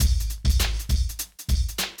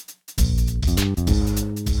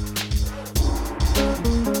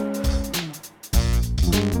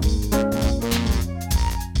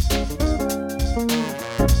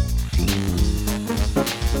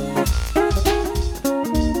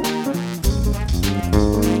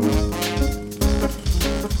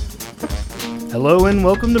Hello and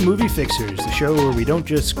welcome to Movie Fixers, the show where we don't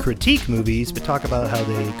just critique movies, but talk about how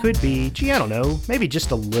they could be, I don't know, maybe just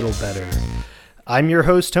a little better. I'm your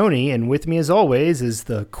host, Tony, and with me as always is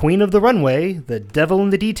the queen of the runway, the devil in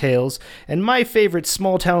the details, and my favorite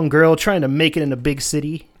small-town girl trying to make it in a big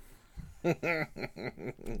city.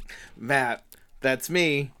 Matt, that's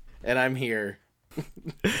me, and I'm here.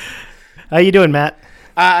 How you doing, Matt?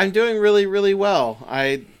 I'm doing really, really well.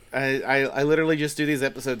 I literally just do these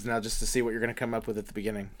episodes now just to see what you're going to come up with at the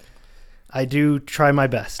beginning. I do try my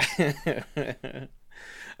best.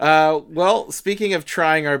 Well, speaking of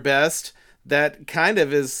trying our best, that kind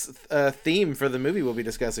of is a theme for the movie we'll be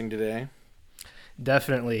discussing today.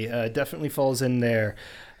 Definitely falls in there.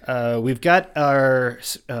 We've got our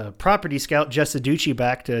property scout, Jess Aducci,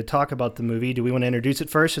 back to talk about the movie. Do we want to introduce it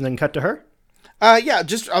first and then cut to her?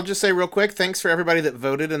 I'll just say real quick, thanks for everybody that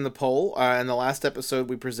voted in the poll. In the last episode,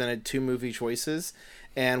 we presented 2 movie choices,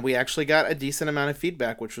 and we actually got a decent amount of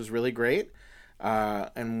feedback, which was really great.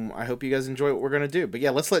 And I hope you guys enjoy what we're going to do. But yeah,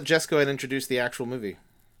 let's let Jess go ahead and introduce the actual movie.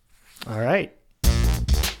 All right.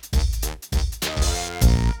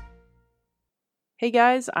 Hey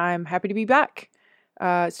guys, I'm happy to be back.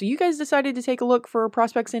 So you guys decided to take a look for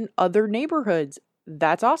prospects in other neighborhoods.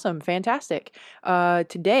 That's awesome. Fantastic.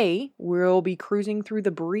 Today, we'll be cruising through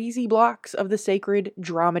the breezy blocks of the sacred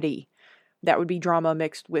dramedy. That would be drama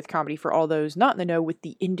mixed with comedy for all those not in the know with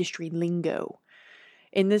the industry lingo.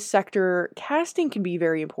 In this sector, casting can be a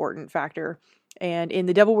very important factor. And in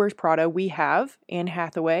The Devil Wears Prada, we have Anne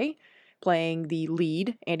Hathaway playing the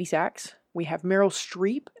lead, Andy Sachs. We have Meryl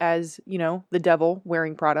Streep as, the devil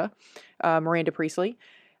wearing Prada, Miranda Priestley.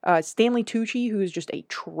 Stanley Tucci, who's just a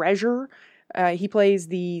treasure. He plays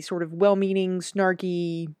the sort of well-meaning,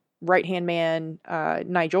 snarky right-hand man,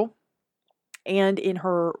 Nigel. And in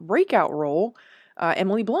her breakout role,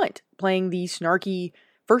 Emily Blunt, playing the snarky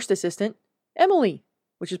first assistant, Emily,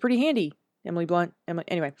 which is pretty handy. Emily Blunt.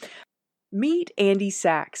 Anyway. Meet Andy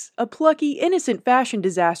Sachs, a plucky, innocent fashion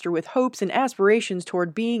disaster with hopes and aspirations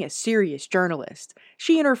toward being a serious journalist.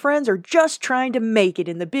 She and her friends are just trying to make it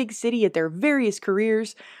in the big city at their various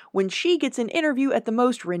careers when she gets an interview at the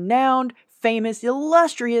most renowned, famous,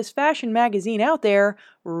 illustrious fashion magazine out there,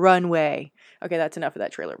 Runway. Okay, that's enough of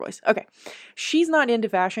that trailer voice. Okay, she's not into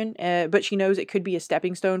fashion, but she knows it could be a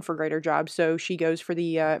stepping stone for greater jobs, so she goes for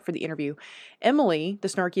the interview. Emily, the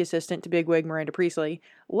snarky assistant to bigwig Miranda Priestley,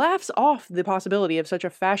 laughs off the possibility of such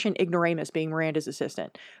a fashion ignoramus being Miranda's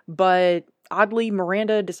assistant, but oddly,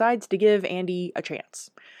 Miranda decides to give Andy a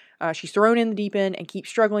chance. She's thrown in the deep end and keeps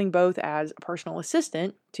struggling both as a personal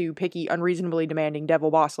assistant to picky, unreasonably demanding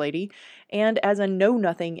devil boss lady, and as a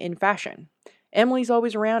know-nothing in fashion. Emily's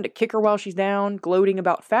always around to kick her while she's down, gloating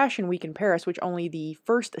about Fashion Week in Paris, which only the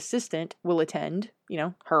first assistant will attend,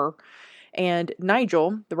 her. And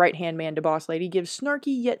Nigel, the right-hand man to boss lady, gives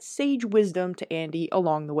snarky yet sage wisdom to Andy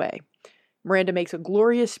along the way. Miranda makes a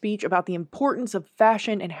glorious speech about the importance of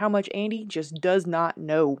fashion and how much Andy just does not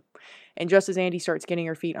know. And just as Andy starts getting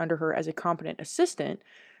her feet under her as a competent assistant,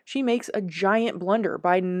 she makes a giant blunder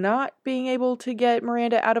by not being able to get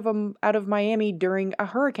Miranda out of Miami during a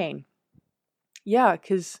hurricane. Yeah,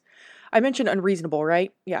 because I mentioned unreasonable,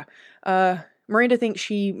 right? Yeah. Miranda thinks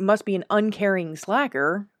she must be an uncaring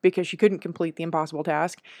slacker because she couldn't complete the impossible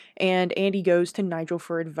task, and Andy goes to Nigel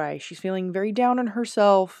for advice. She's feeling very down on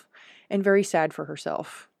herself and very sad for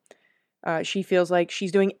herself. She feels like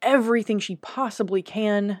she's doing everything she possibly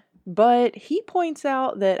can, but he points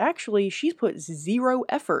out that actually she's put zero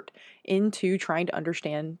effort into trying to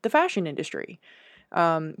understand the fashion industry.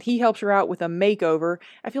 He helps her out with a makeover.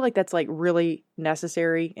 I feel like that's really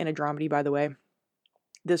necessary in a dramedy, by the way.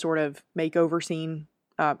 This sort of makeover scene,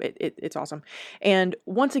 it's awesome. And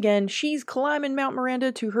once again, she's climbing Mount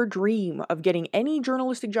Miranda to her dream of getting any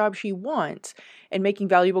journalistic job she wants and making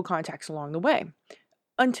valuable contacts along the way.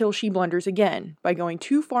 Until she blunders again by going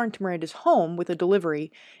too far into Miranda's home with a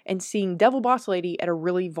delivery and seeing Devil Boss Lady at a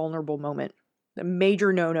really vulnerable moment. A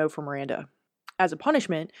major no-no for Miranda. As a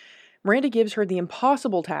punishment, Miranda gives her the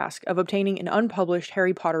impossible task of obtaining an unpublished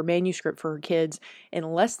Harry Potter manuscript for her kids in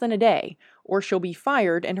less than a day, or she'll be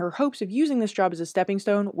fired and her hopes of using this job as a stepping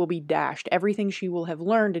stone will be dashed. Everything she will have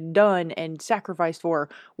learned and done and sacrificed for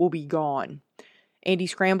will be gone. Andy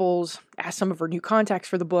scrambles, asks some of her new contacts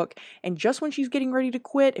for the book, and just when she's getting ready to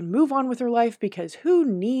quit and move on with her life because who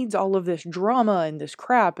needs all of this drama and this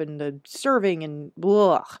crap and the serving and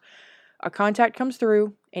blah, a contact comes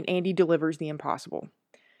through and Andy delivers the impossible.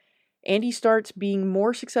 Andy starts being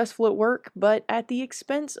more successful at work, but at the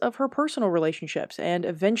expense of her personal relationships, and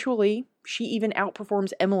eventually, she even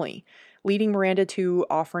outperforms Emily, leading Miranda to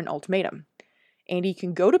offer an ultimatum. Andy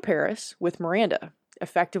can go to Paris with Miranda,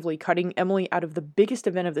 effectively cutting Emily out of the biggest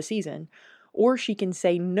event of the season, or she can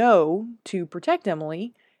say no to protect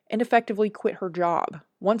Emily and effectively quit her job,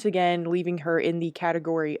 once again leaving her in the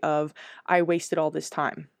category of, I wasted all this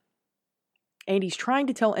time. Andy's trying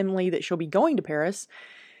to tell Emily that she'll be going to Paris,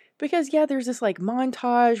 because, yeah, there's this, like,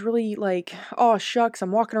 montage, really, like, oh, shucks,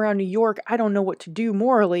 I'm walking around New York, I don't know what to do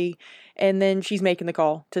morally, and then she's making the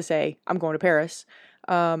call to say, I'm going to Paris,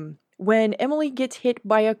 when Emily gets hit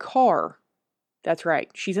by a car. That's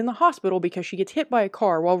right, she's in the hospital because she gets hit by a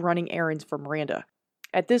car while running errands for Miranda.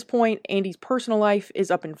 At this point, Andy's personal life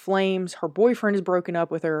is up in flames, her boyfriend is broken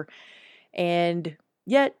up with her, and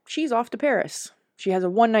yet she's off to Paris. She has a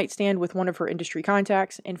one-night stand with one of her industry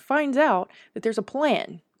contacts and finds out that there's a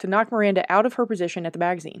plan to knock Miranda out of her position at the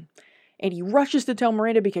magazine. Andy rushes to tell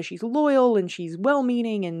Miranda because she's loyal and she's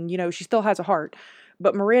well-meaning and, she still has a heart.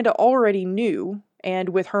 But Miranda already knew, and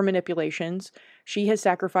with her manipulations, she has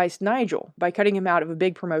sacrificed Nigel by cutting him out of a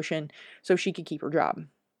big promotion so she could keep her job.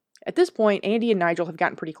 At this point, Andy and Nigel have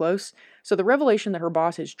gotten pretty close, so the revelation that her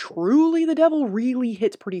boss is truly the devil really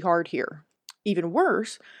hits pretty hard here. Even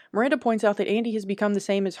worse, Miranda points out that Andy has become the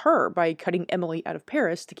same as her by cutting Emily out of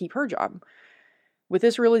Paris to keep her job. With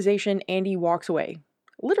this realization, Andy walks away,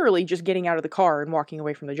 literally just getting out of the car and walking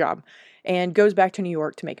away from the job, and goes back to New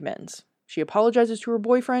York to make amends. She apologizes to her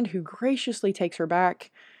boyfriend, who graciously takes her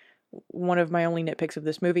back, one of my only nitpicks of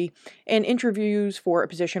this movie, and interviews for a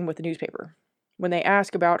position with the newspaper. When they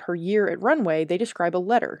ask about her year at Runway, they describe a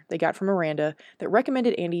letter they got from Miranda that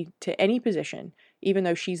recommended Andy to any position, even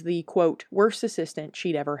though she's the, quote, worst assistant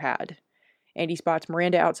she'd ever had. Andy spots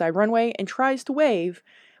Miranda outside Runway and tries to wave,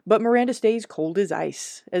 but Miranda stays cold as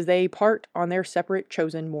ice as they part on their separate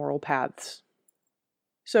chosen moral paths.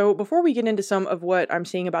 So before we get into some of what I'm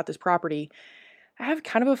seeing about this property, I have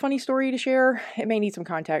kind of a funny story to share. It may need some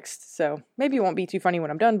context, so maybe it won't be too funny when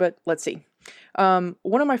I'm done, but let's see. One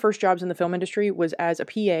of my first jobs in the film industry was as a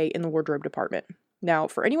PA in the wardrobe department. Now,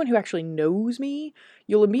 for anyone who actually knows me,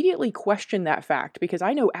 you'll immediately question that fact because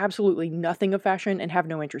I know absolutely nothing of fashion and have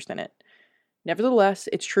no interest in it. Nevertheless,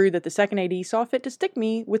 it's true that the second AD saw fit to stick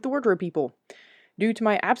me with the wardrobe people. Due to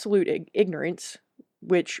my absolute ignorance,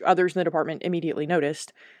 which others in the department immediately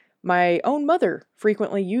noticed, my own mother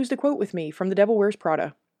frequently used a quote with me from The Devil Wears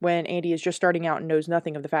Prada when Andy is just starting out and knows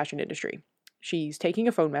nothing of the fashion industry. She's taking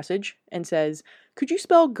a phone message and says, "Could you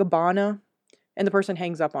spell Gabbana?" And the person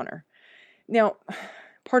hangs up on her. Now,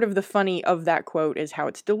 part of the funny of that quote is how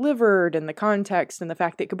it's delivered and the context and the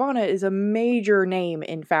fact that Gabbana is a major name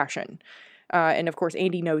in fashion. And of course,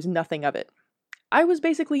 Andy knows nothing of it. I was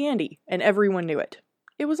basically Andy, and everyone knew it.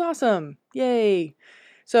 It was awesome. Yay.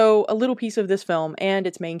 So a little piece of this film and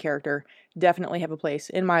its main character definitely have a place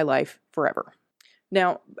in my life forever.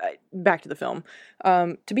 Now, back to the film.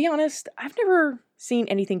 To be honest, I've never seen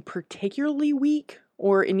anything particularly weak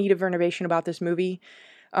or in need of renovation about this movie,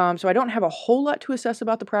 so I don't have a whole lot to assess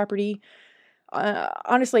about the property.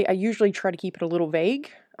 Honestly, I usually try to keep it a little vague,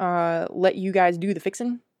 let you guys do the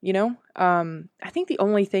fixin', I think the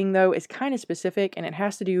only thing, though, is kind of specific, and it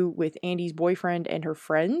has to do with Andy's boyfriend and her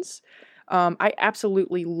friends. I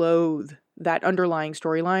absolutely loathe that underlying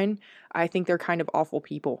storyline. I think they're kind of awful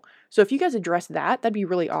people. So if you guys address that, that'd be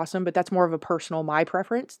really awesome, but that's more of a personal my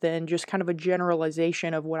preference than just kind of a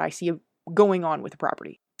generalization of what I see going on with the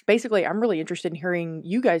property. Basically, I'm really interested in hearing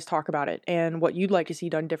you guys talk about it and what you'd like to see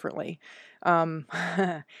done differently.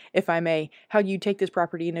 If I may, how you take this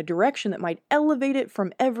property in a direction that might elevate it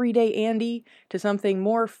from everyday Andy to something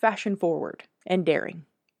more fashion forward and daring.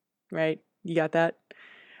 Right? You got that?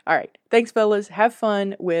 All right. Thanks, fellas. Have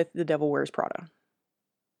fun with The Devil Wears Prada.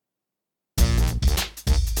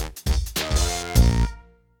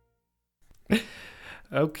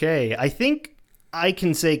 Okay. I think I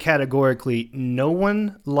can say categorically no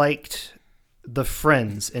one liked the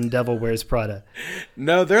friends in Devil Wears Prada.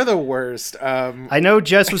 No, they're the worst. I know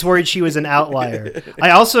Jess was worried she was an outlier.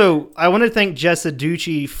 I want to thank Jess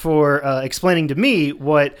Aducci for explaining to me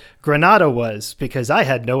what Granada was, because I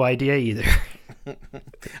had no idea either.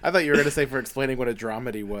 I thought you were going to say for explaining what a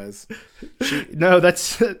dramedy was. No,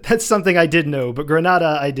 that's something I did know, but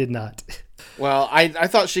Granada I did not. Well, I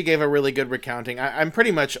thought she gave a really good recounting. I'm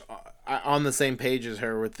pretty much on the same page as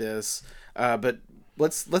her with this, but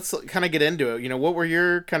let's kind of get into it. What were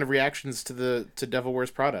your kind of reactions to Devil Wears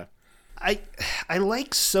Prada? I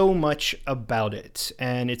like so much about it,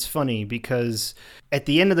 and it's funny because at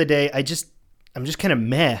the end of the day, I'm just kind of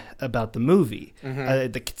meh about the movie.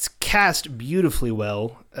 Mm-hmm. It's cast beautifully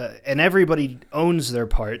well, and everybody owns their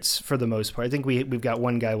parts for the most part. I think we've got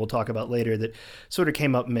one guy we'll talk about later that sort of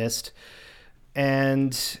came up missed,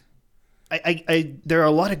 and there are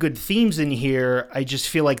a lot of good themes in here. I just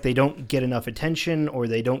feel like they don't get enough attention, or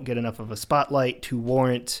they don't get enough of a spotlight to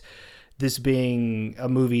warrant this being a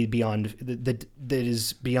movie beyond that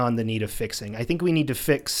is beyond the need of fixing. I think we need to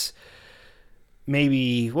fix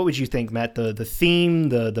maybe, what would you think, Matt? The theme,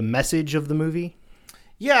 the message of the movie.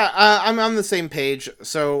 Yeah, I'm on the same page.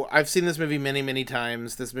 So I've seen this movie many, many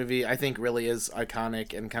times. This movie, I think, really is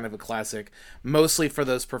iconic and kind of a classic, mostly for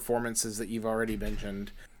those performances that you've already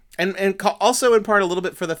mentioned. And also in part a little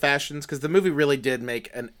bit for the fashions, because the movie really did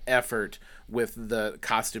make an effort with the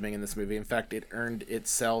costuming in this movie. In fact, it earned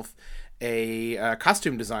itself a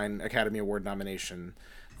Costume Design Academy Award nomination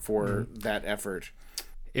for that effort.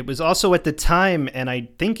 It was also at the time, and I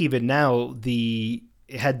think even now, it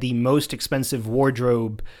had the most expensive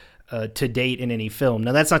wardrobe to date in any film.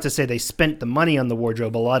 Now, that's not to say they spent the money on the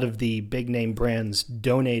wardrobe. A lot of the big name brands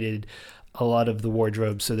donated a lot of the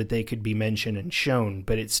wardrobe so that they could be mentioned and shown,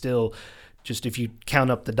 but it's still, just if you count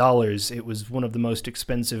up the dollars, it was one of the most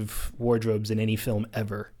expensive wardrobes in any film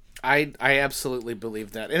ever. I absolutely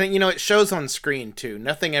believe that. And, it shows on screen, too.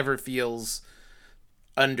 Nothing ever feels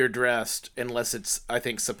underdressed unless it's, I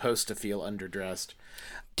think, supposed to feel underdressed.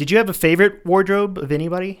 Did you have a favorite wardrobe of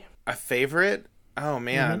anybody? A favorite? Oh,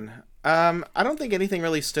 man. I don't think anything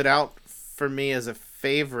really stood out for me as a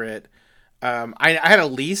favorite. I had a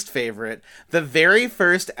least favorite. The very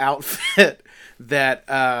first outfit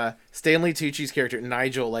that Stanley Tucci's character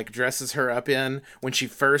Nigel dresses her up in when she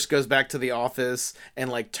first goes back to the office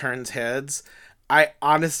and turns heads, I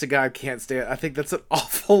honest to God can't stand it. I think that's an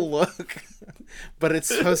awful look. But it's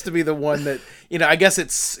supposed to be the one that, I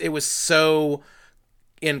guess it was so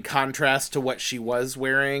in contrast to what she was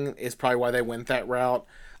wearing is probably why they went that route.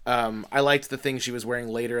 I liked the things she was wearing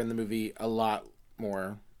later in the movie a lot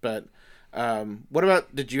more, but what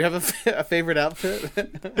about, did you have a favorite outfit?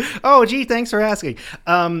 Oh, gee, thanks for asking.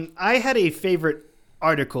 I had a favorite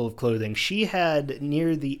article of clothing. She had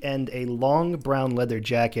near the end a long brown leather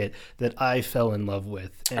jacket that I fell in love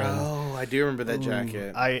with. And, I do remember that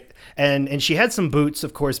jacket. And she had some boots,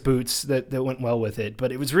 of course, boots that went well with it,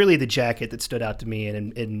 but it was really the jacket that stood out to me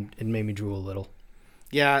and made me drool a little.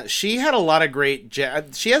 Yeah, she had a lot of great.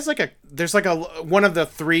 She has there's one of the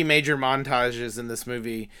three major montages in this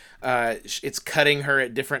movie. It's cutting her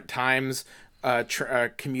at different times,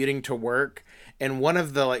 commuting to work, and one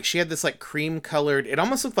of the she had this cream colored. It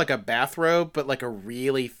almost looked like a bathrobe, but a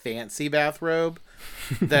really fancy bathrobe.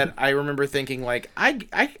 That I remember thinking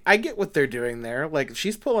I get what they're doing there.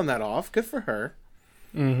 She's pulling that off. Good for her.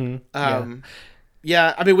 Mm-hmm.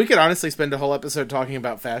 Yeah. I mean, we could honestly spend a whole episode talking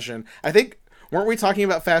about fashion. I think. Weren't we talking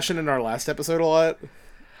about fashion in our last episode a lot?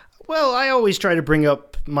 Well, I always try to bring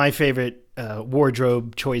up my favorite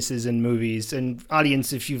wardrobe choices in movies. And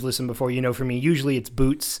audience, if you've listened before, for me, usually it's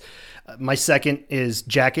boots. My second is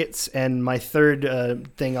jackets. And my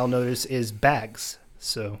third thing I'll notice is bags.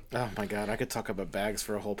 So. Oh, my God. I could talk about bags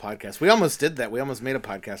for a whole podcast. We almost did that. We almost made a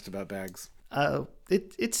podcast about bags.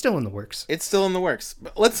 It's still in the works. It's still in the works.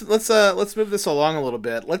 But let's move this along a little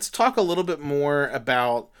bit. Let's talk a little bit more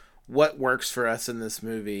about what works for us in this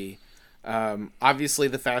movie. Obviously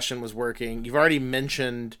the fashion was working. You've already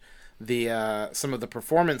mentioned the some of the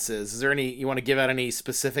performances. Is there you want to give out any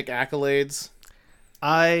specific accolades?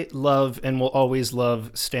 I love and will always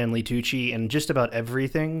love Stanley Tucci and just about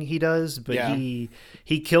everything he does, but yeah.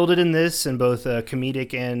 he killed it in this in both a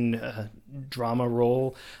comedic and drama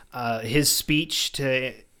role. His speech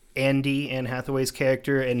to Andy, Anne Hathaway's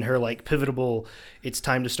character, and her pivotal "it's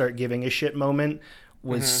time to start giving a shit" moment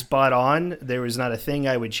was spot on. There was not a thing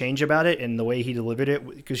I would change about it, and the way he delivered it,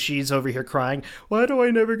 because she's over here crying, why do I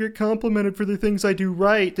never get complimented for the things I do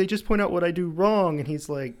right? They just point out what I do wrong. And he's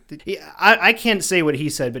like, I can't say what he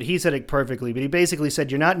said, but he said it perfectly. But he basically said,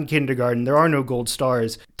 you're not in kindergarten. There are no gold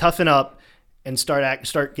stars. Toughen up and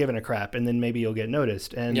start giving a crap, and then maybe you'll get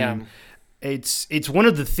noticed. And yeah. It's one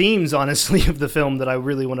of the themes, honestly, of the film that I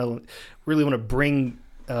really want to bring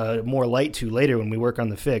more light to later when we work on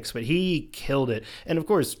the fix, but he killed it. And of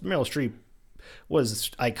course, Meryl Streep was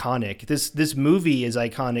iconic. This movie is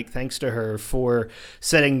iconic thanks to her for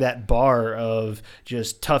setting that bar of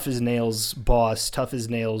just tough as nails boss, tough as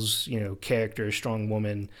nails, character, strong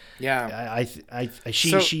woman. Yeah,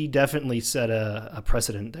 she definitely set a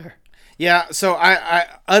precedent there. Yeah. So I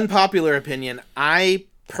unpopular opinion. I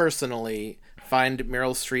personally find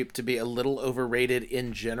Meryl Streep to be a little overrated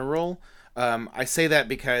in general. I say that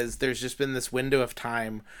because there's just been this window of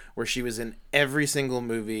time where she was in every single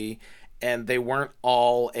movie and they weren't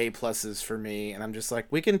all A+ for me. And I'm just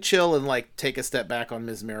we can chill and take a step back on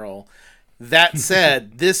Ms. Meryl. That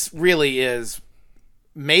said, this really is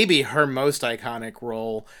maybe her most iconic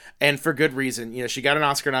role, and for good reason. You know, she got an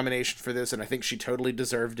Oscar nomination for this, and I think she totally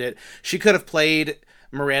deserved it. She could have played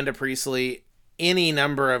Miranda Priestley any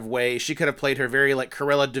number of ways. She could have played her very like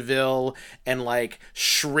Cruella de Vil and like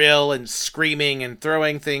shrill and screaming and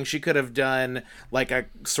throwing things. She could have done like a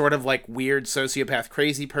sort of like weird sociopath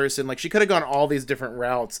crazy person. Like she could have gone all these different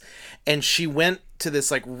routes, and she went to this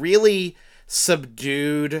like really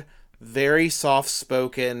subdued, very soft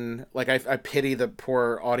spoken, like I pity the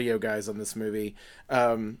poor audio guys on this movie.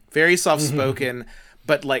 Very soft spoken,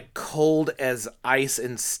 but like cold as ice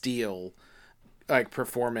and steel like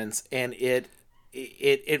performance, and it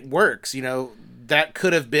works. You know, that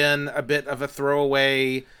could have been a bit of a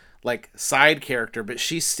throwaway like side character, but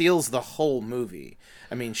she steals the whole movie.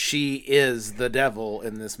 I mean, she is the devil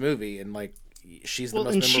in this movie, and like she's the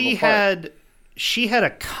most memorable part. She had a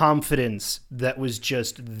confidence that was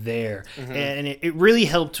just there. And it really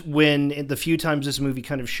helped when the few times this movie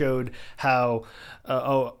kind of showed how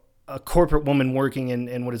a corporate woman working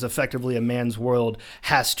in what is effectively a man's world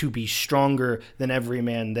has to be stronger than every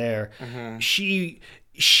man there. She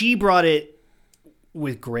brought it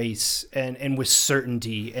with grace and with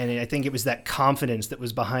certainty, and I think it was that confidence that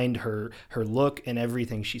was behind her look and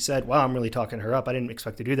everything she said. Wow, I'm really talking her up. I didn't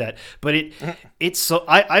expect to do that, but it's so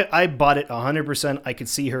I bought it 100%. I could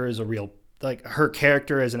see her as a real, like her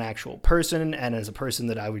character as an actual person, and as a person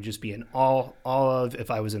that I would just be in awe of if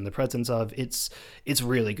I was in the presence of. It's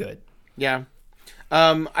really good. Yeah.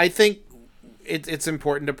 I think it's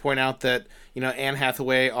important to point out that, you know, Anne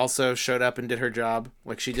Hathaway also showed up and did her job.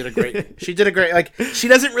 Like she did a great, like she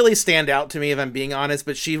doesn't really stand out to me if I'm being honest,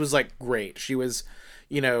 but she was like great. She was,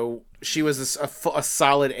 you know, she was a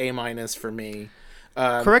solid A- for me.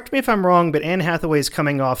 Correct me if I'm wrong, but Anne Hathaway's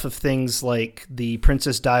coming off of things like The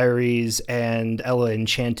Princess Diaries and Ella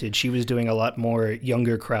Enchanted. She was doing a lot more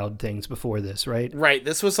younger crowd things before this, right? Right.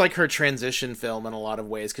 This was like her transition film in a lot of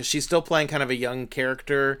ways, because she's still playing kind of a young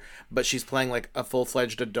character, but she's playing like a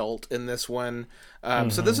full-fledged adult in this one.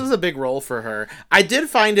 So this was a big role for her. I did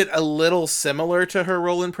find it a little similar to her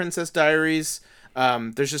role in Princess Diaries.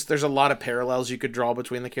 There's a lot of parallels you could draw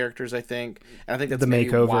between the characters, I think. And I think that's maybe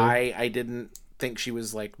why I didn't think she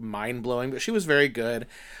was like mind-blowing, but she was very good.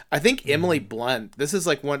 I think Emily Blunt, this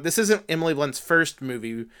isn't Emily Blunt's first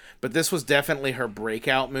movie, but this was definitely her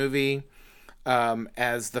breakout movie,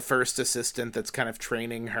 as the first assistant that's kind of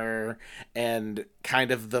training her and kind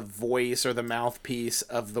of the voice or the mouthpiece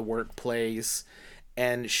of the workplace.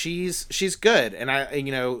 And she's good,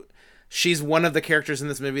 and she's one of the characters in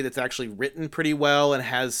this movie that's actually written pretty well and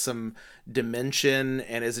has some dimension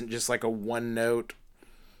and isn't just like a one note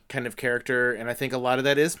kind of character. And I think a lot of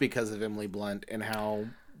that is because of Emily Blunt and how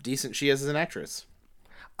decent she is as an actress.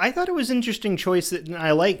 I thought it was an interesting choice, and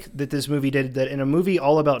I like that this movie did that. In a movie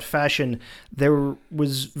all about fashion, there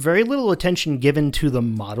was very little attention given to the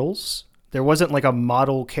models. There wasn't like a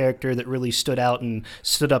model character that really stood out and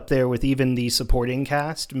stood up there with even the supporting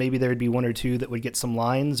cast. Maybe there would be one or two that would get some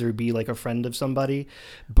lines or be like a friend of somebody,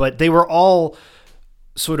 but they were all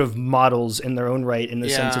sort of models in their own right, in the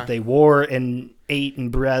sense that they wore and ate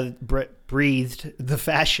and breathed the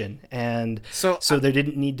fashion. And so there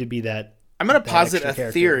didn't need to be that. I'm going to posit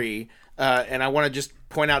a theory, and I want to just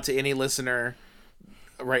point out to any listener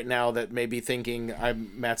right now that may be thinking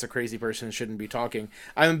Matt's a crazy person and shouldn't be talking.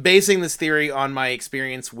 I'm basing this theory on my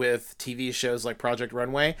experience with TV shows like Project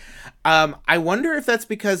Runway. I wonder if that's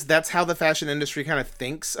because that's how the fashion industry kind of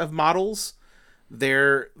thinks of models.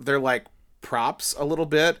 They're like props a little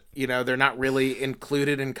bit, you know, they're not really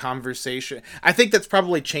included in conversation. I think that's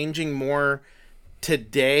probably changing more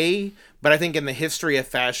today, but I think in the history of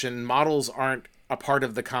fashion, models aren't a part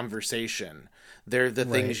of the conversation. They're the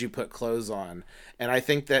things you put clothes on. And I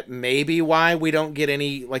think that maybe why we don't get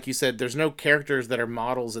any, like you said, there's no characters that are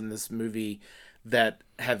models in this movie that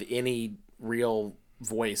have any real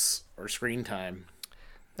voice or screen time.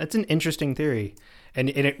 That's an interesting theory. And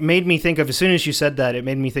it made me think of, as soon as you said that, it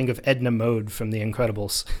made me think of Edna Mode from The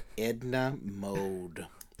Incredibles. Edna Mode.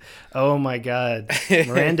 Oh my God.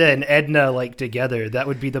 Miranda and Edna like together. That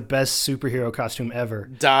would be the best superhero costume ever.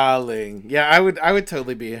 Darling. Yeah, I would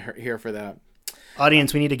totally be here for that.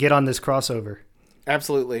 Audience, we need to get on this crossover.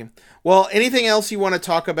 Absolutely. Well, anything else you want to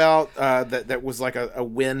talk about that was like a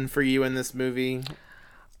win for you in this movie?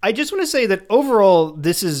 I just want to say that overall,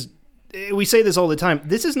 we say this all the time.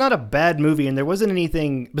 This is not a bad movie, and there wasn't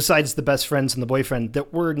anything besides the best friends and the boyfriend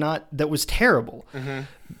that was terrible.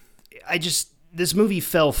 This movie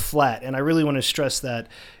fell flat, and I really want to stress that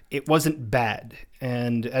it wasn't bad.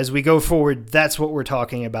 And as we go forward, that's what we're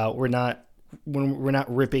talking about. We're not when we're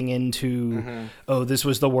not ripping into, oh, this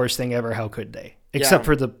was the worst thing ever. How could they? Except Yeah.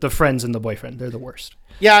 for the friends and the boyfriend. They're the worst.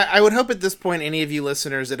 Yeah, I would hope at this point any of you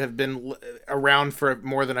listeners that have been around for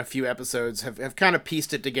more than a few episodes have kind of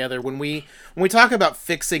pieced it together. When we talk about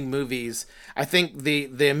fixing movies, I think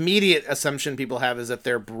the immediate assumption people have is that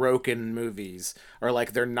they're broken movies, or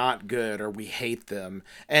like they're not good, or we hate them.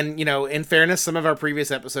 And, you know, in fairness, some of our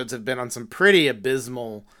previous episodes have been on some pretty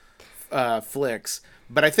abysmal flicks.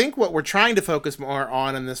 But I think what we're trying to focus more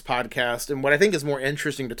on in this podcast, and what I think is more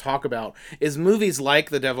interesting to talk about, is movies like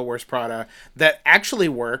The Devil Wears Prada that actually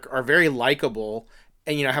work, are very likable,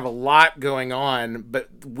 and, you know, have a lot going on. But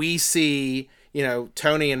we see, you know,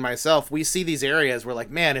 Tony and myself, we see these areas where, like,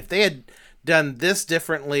 man, if they had done this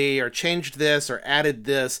differently, or changed this, or added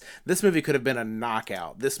this movie could have been a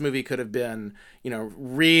knockout. This movie could have been, you know,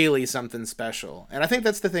 really something special. And I think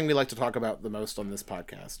that's the thing we like to talk about the most on this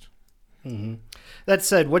podcast. Mm-hmm. That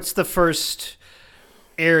said, what's the first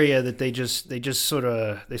area that they sort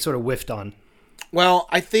of whiffed on? Well,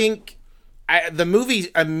 I think the movie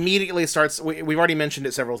immediately starts. We've already mentioned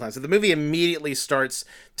it several times. So the movie immediately starts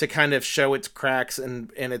to kind of show its cracks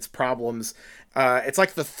and its problems. It's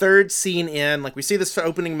like the third scene in. Like, we see this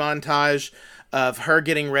opening montage of her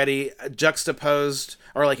getting ready, juxtaposed,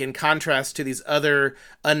 or like in contrast to these other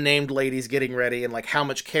unnamed ladies getting ready, and like how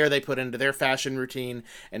much care they put into their fashion routine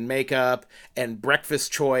and makeup and breakfast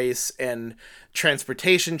choice and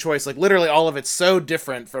transportation choice. Like, literally all of it's so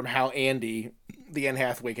different from how Andy, the Anne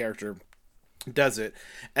Hathaway character, does it.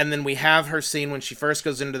 And then we have her scene when she first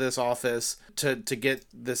goes into this office to get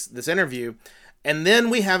this interview. And then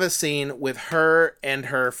we have a scene with her and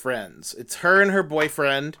her friends. It's her and her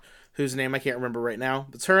boyfriend, whose name I can't remember right now.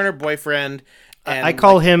 It's her and her boyfriend. And I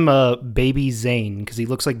call him Baby Zane because he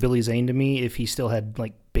looks like Billy Zane to me if he still had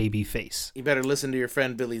like baby face. You better listen to your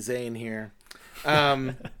friend Billy Zane here.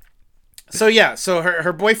 So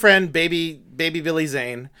her boyfriend, baby Billy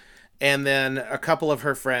Zane, and then a couple of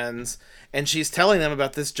her friends, and she's telling them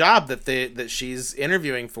about this job that she's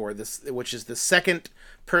interviewing for, this, which is the second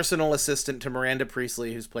personal assistant to Miranda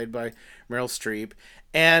Priestley, who's played by Meryl Streep.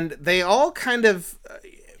 And they all kind of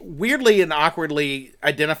weirdly and awkwardly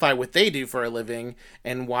identify what they do for a living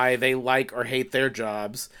and why they like or hate their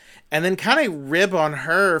jobs, and then kind of rib on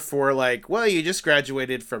her for like, well, you just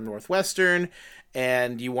graduated from Northwestern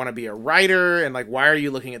and you want to be a writer, and like, why are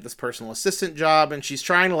you looking at this personal assistant job? And she's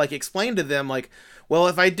trying to like explain to them like, well,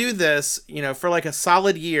 if I do this, you know, for like a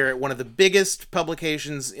solid year at one of the biggest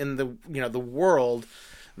publications in the, you know, the world,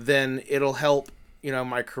 then it'll help, you know,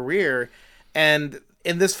 my career. And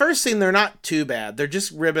in this first scene, they're not too bad. They're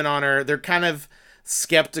just ribbing on her. They're kind of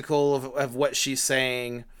skeptical of what she's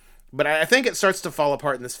saying. But I think it starts to fall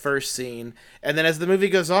apart in this first scene. And then as the movie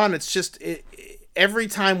goes on, it's just every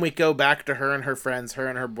time we go back to her and her friends, her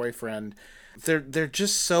and her boyfriend, they're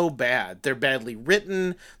just so bad. They're badly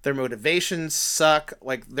written. Their motivations suck.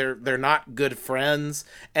 Like, they're not good friends.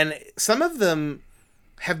 And some of them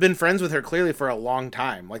have been friends with her clearly for a long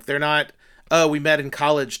time. Like, they're not, oh, we met in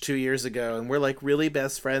college 2 years ago and we're like really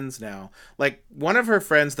best friends now. Like, one of her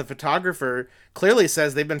friends, the photographer, clearly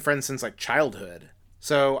says they've been friends since like childhood.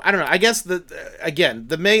 So I don't know. I guess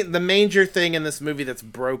the major thing in this movie that's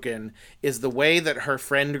broken is the way that her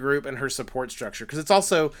friend group and her support structure. Because it's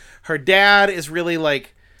also, her dad is really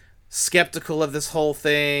like skeptical of this whole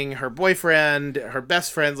thing. Her boyfriend, her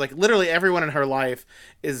best friends, like literally everyone in her life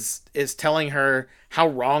is telling her how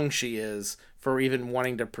wrong she is for even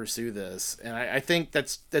wanting to pursue this. And I think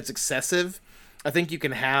that's excessive. I think you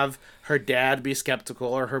can have her dad be skeptical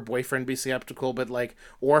or her boyfriend be skeptical, but like,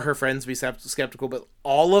 or her friends be skeptical, but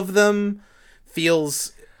all of them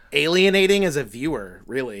feels alienating as a viewer,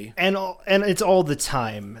 really. And it's all the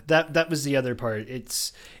time. That was the other part.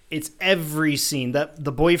 It's every scene that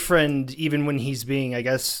the boyfriend, even when he's being, I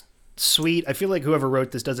guess, sweet. I feel like whoever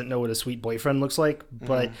wrote this doesn't know what a sweet boyfriend looks like,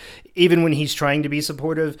 but even when he's trying to be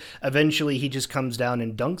supportive, eventually he just comes down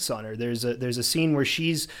and dunks on her. There's a scene where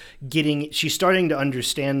she's starting to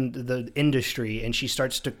understand the industry and she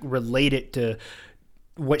starts to relate it to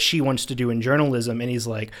what she wants to do in journalism, and he's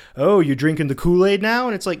like, oh, you're drinking the Kool-Aid now?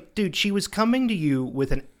 And it's like, dude, she was coming to you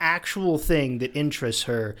with an actual thing that interests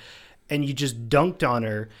her and you just dunked on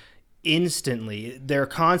her instantly. They're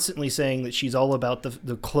constantly saying that she's all about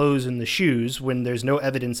the clothes and the shoes when there's no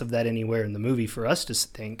evidence of that anywhere in the movie for us to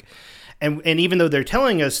think. And even though they're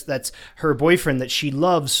telling us that's her boyfriend that she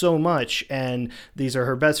loves so much and these are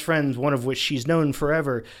her best friends, one of which she's known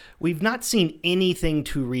forever, we've not seen anything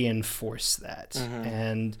to reinforce that.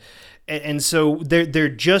 And And so they're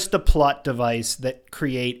just a plot device that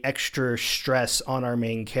create extra stress on our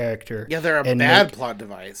main character. Yeah, they're a bad plot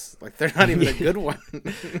device. Like, they're not even a good one.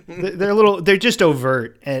 They're just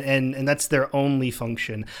overt, and that's their only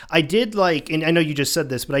function. I did like, and I know you just said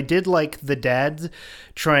this, but I did like the dad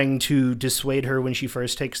trying to dissuade her when she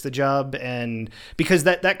first takes the job, and because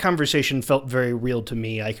that conversation felt very real to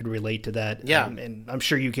me. I could relate to that. Yeah. And I'm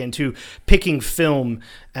sure you can too. Picking film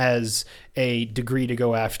as a degree to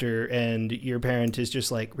go after, and your parent is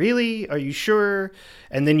just like, really? Are you sure?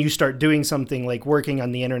 And then you start doing something like working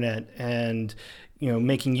on the internet and, you know,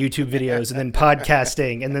 making YouTube videos and then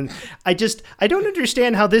podcasting. And then I don't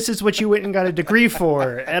understand how this is what you went and got a degree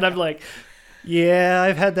for. And I'm like, yeah,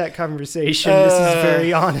 I've had that conversation. This is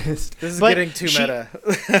very honest. This is getting too meta.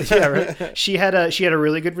 Yeah, right. She had a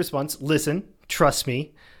really good response. Listen, trust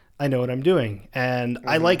me, I know what I'm doing. And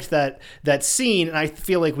I liked that scene, and I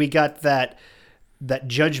feel like we got that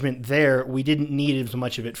judgment there. We didn't need as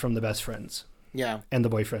much of it from the best friends. Yeah. And the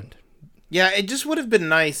boyfriend. Yeah, it just would have been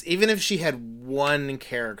nice, even if she had one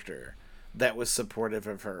character that was supportive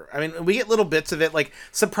of her. I mean, we get little bits of it, like,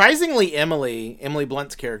 surprisingly, Emily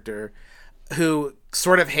Blunt's character, who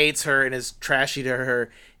sort of hates her and is trashy to her,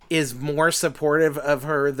 is more supportive of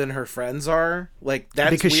her than her friends are. Like,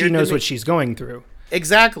 that's because weird she knows to me. what she's going through.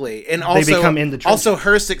 Exactly. And they become in the trenches. Also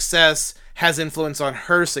her success has influence on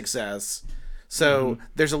her success. So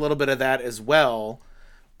there's a little bit of that as well.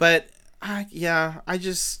 But like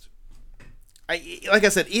I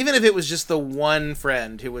said, even if it was just the one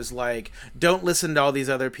friend who was like, don't listen to all these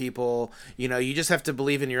other people, you know, you just have to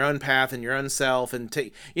believe in your own path and your own self, and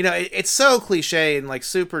take, you know, it's so cliche and like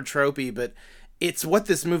super tropey, but it's what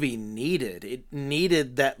this movie needed. It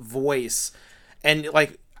needed that voice. And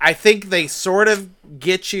like, I think they sort of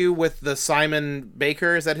get you with the Simon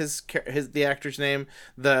Baker, is that the actor's name?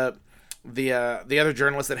 The other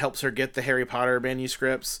journalist that helps her get the Harry Potter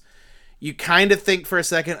manuscripts. You kind of think for a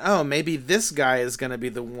second, oh, maybe this guy is going to be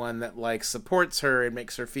the one that like supports her and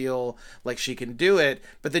makes her feel like she can do it.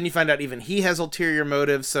 But then you find out even he has ulterior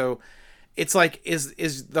motives. So it's like,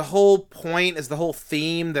 is the whole point, is the whole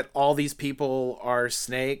theme that all these people are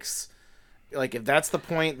snakes? Like, if that's the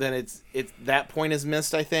point, then it's that point is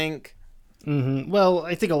missed, I think. Mm-hmm. Well,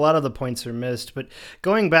 I think a lot of the points are missed. But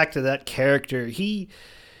going back to that character, he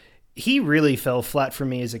really fell flat for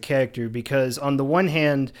me as a character, because on the one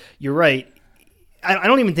hand, you're right, I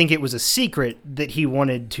don't even think it was a secret that he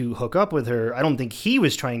wanted to hook up with her. I don't think he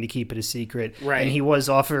was trying to keep it a secret. Right. And he was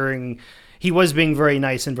being very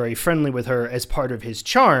nice and very friendly with her as part of his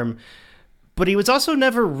charm, but he was also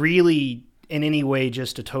never really in any way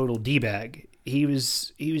just a total D-bag. He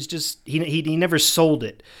never sold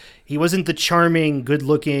it. He wasn't the charming,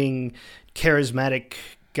 good-looking, charismatic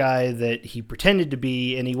guy that he pretended to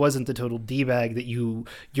be, and he wasn't the total D-bag that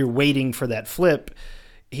you're waiting for that flip.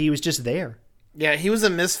 He was just there. Yeah, he was a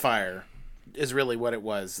misfire, is really what it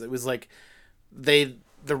was. It was like the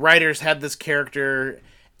writers had this character,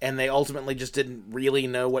 and they ultimately just didn't really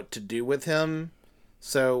know what to do with him.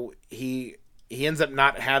 So he ends up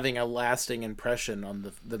not having a lasting impression on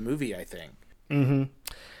the movie, I think. Mm-hmm.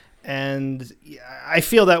 And I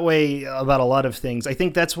feel that way about a lot of things. I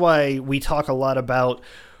think that's why we talk a lot about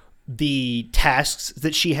the tasks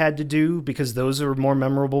that she had to do, because those are more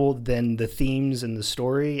memorable than the themes and the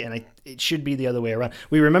story. And it should be the other way around.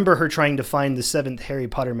 We remember her trying to find the 7th Harry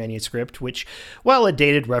Potter manuscript, which, while a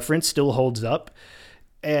dated reference, still holds up.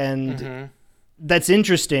 And that's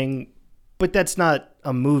interesting, but that's not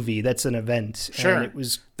a movie. That's an event. Sure. And it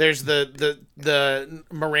was. There's the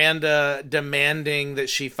Miranda demanding that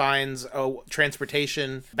she finds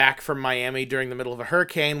transportation back from Miami during the middle of a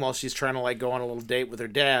hurricane while she's trying to like go on a little date with her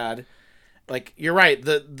dad. Like, you're right.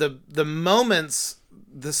 The moments,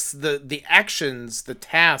 the actions, the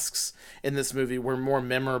tasks in this movie were more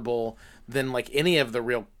memorable than like any of the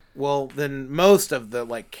real. Well, than most of the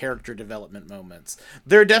like character development moments.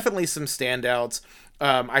 There are definitely some standouts.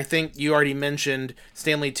 I think you already mentioned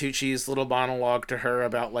Stanley Tucci's little monologue to her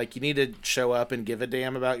about like, you need to show up and give a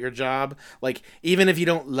damn about your job. Like, even if you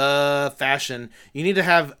don't love fashion, you need to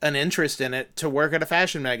have an interest in it to work at a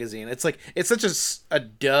fashion magazine. It's like, it's such a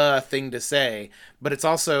duh thing to say, but it's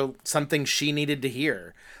also something she needed to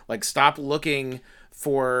hear. Like, stop looking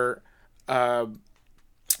for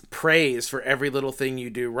praise for every little thing you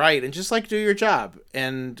do right, and just like do your job.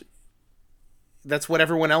 And that's what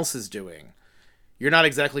everyone else is doing. You're not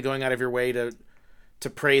exactly going out of your way to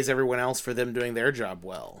praise everyone else for them doing their job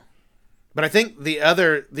well. But I think the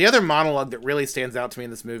other monologue that really stands out to me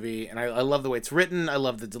in this movie, and I love the way it's written, I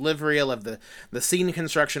love the delivery, I love the scene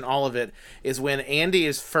construction, all of it, is when Andy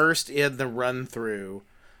is first in the run-through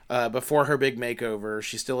before her big makeover.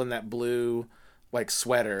 She's still in that blue like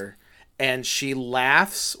sweater, and she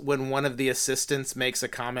laughs when one of the assistants makes a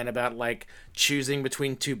comment about like choosing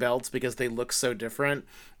between two belts because they look so different.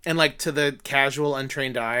 And like to the casual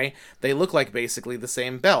untrained eye, they look like basically the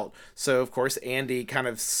same belt. So of course Andy kind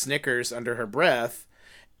of snickers under her breath,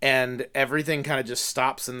 and everything kind of just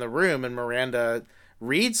stops in the room, and Miranda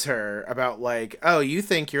reads her about like, oh, you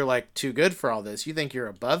think you're like too good for all this, you think you're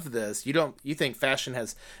above this, you think fashion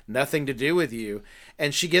has nothing to do with you.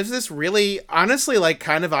 And she gives this really honestly like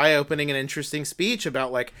kind of eye-opening and interesting speech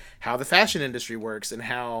about like how the fashion industry works, and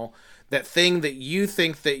how that thing that you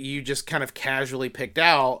think that you just kind of casually picked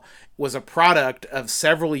out was a product of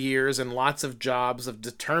several years and lots of jobs of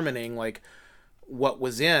determining like what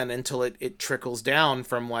was in, until it trickles down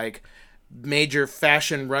from like major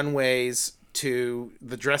fashion runways to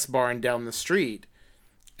the dress barn down the street.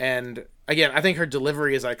 And again, I think her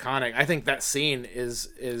delivery is iconic. I think that scene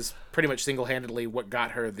is pretty much single-handedly what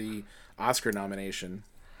got her the Oscar nomination.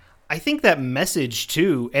 I think that message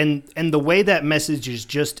too, and the way that message is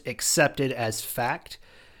just accepted as fact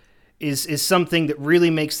is something that really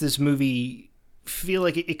makes this movie feel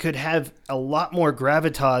like it could have a lot more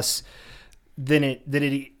gravitas than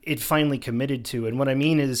it finally committed to. And what I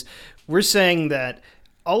mean is, we're saying that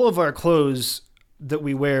all of our clothes that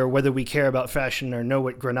we wear, whether we care about fashion or know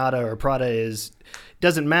what Granada or Prada is,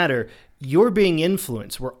 doesn't matter. You're being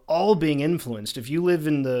influenced. We're all being influenced. If you live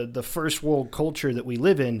in the first world culture that we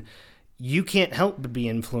live in, you can't help but be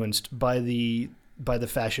influenced by the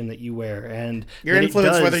fashion that you wear. And you're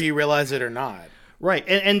influenced whether you realize it or not. Right.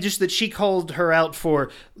 And just that she called her out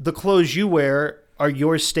for the clothes you wear are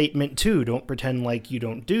your statement too. Don't pretend like you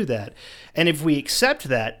don't do that. And if we accept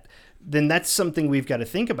that, then that's something we've got to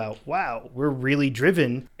think about. Wow, we're really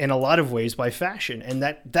driven in a lot of ways by fashion. And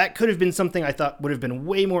that could have been something I thought would have been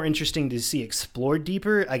way more interesting to see explored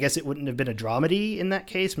deeper. I guess it wouldn't have been a dramedy in that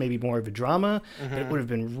case, maybe more of a drama, but it would have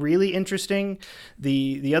been really interesting.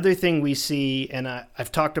 The other thing we see, and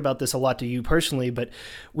I've talked about this a lot to you personally, but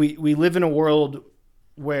we live in a world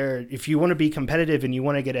where if you want to be competitive and you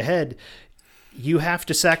want to get ahead, you have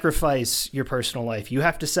to sacrifice your personal life. You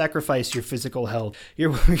have to sacrifice your physical health.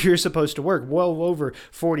 You're supposed to work well over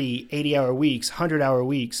 40, 80-hour weeks, 100-hour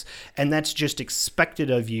weeks, and that's just expected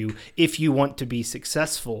of you if you want to be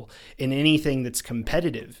successful in anything that's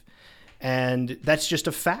competitive. And that's just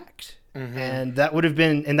a fact. Mm-hmm. And that would have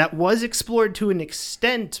been, and that was explored to an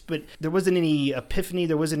extent, but there wasn't any epiphany.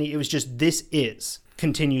 It was just, this is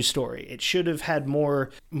continue story. It should have had more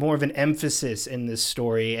of an emphasis in this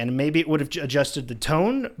story, and maybe it would have adjusted the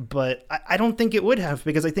tone, but I don't think it would have,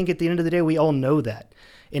 because I think at the end of the day, we all know that.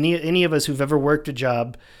 Any of us who've ever worked a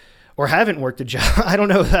job or haven't worked a job, I don't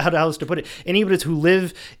know how else to put it. Any of us who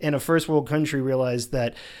live in a first world country realize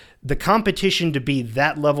that the competition to be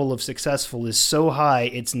that level of successful is so high,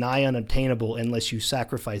 it's nigh unobtainable unless you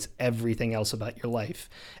sacrifice everything else about your life.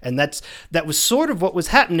 And that was sort of what was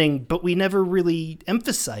happening, but we never really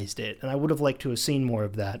emphasized it. And I would have liked to have seen more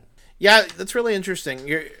of that. Yeah, that's really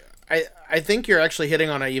interesting. I think you're actually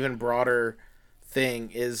hitting on an even broader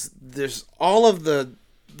thing. Is there's all of the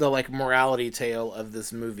like morality tale of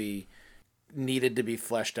this movie needed to be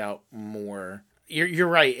fleshed out more. You're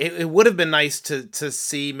right. It would have been nice to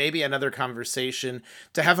see maybe another conversation,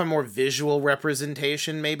 to have a more visual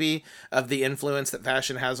representation maybe of the influence that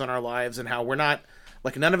fashion has on our lives, and how we're not,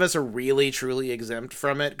 like, none of us are really truly exempt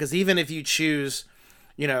from it. Because even if you choose,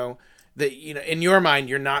 that, in your mind,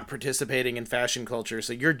 you're not participating in fashion culture,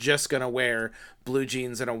 so you're just going to wear blue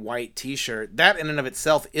jeans and a white t-shirt. That in and of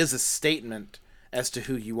itself is a statement as to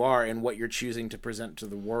who you are and what you're choosing to present to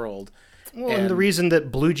the world. Well, and the reason that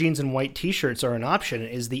blue jeans and white t-shirts are an option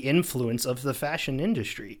is the influence of the fashion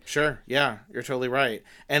industry. Sure, yeah, you're totally right.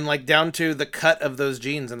 And like down to the cut of those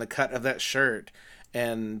jeans and the cut of that shirt.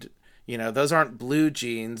 And, those aren't blue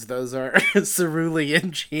jeans, those are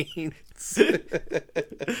cerulean jeans.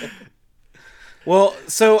 Well,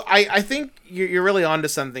 so I think you're really onto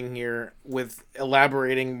something here with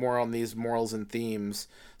elaborating more on these morals and themes.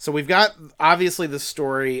 So we've got, obviously, the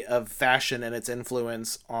story of fashion and its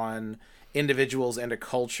influence on individuals and a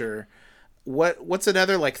culture. What's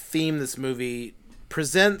another like theme this movie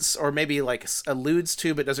presents, or maybe like alludes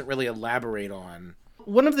to but doesn't really elaborate on?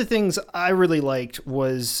 One of the things I really liked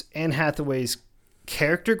was Anne Hathaway's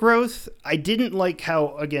character growth. I didn't like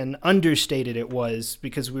how, again, understated it was,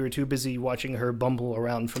 because we were too busy watching her bumble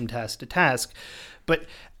around from task to task. But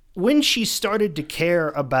when she started to care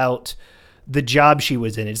about the job she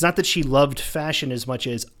was in, it's not that she loved fashion as much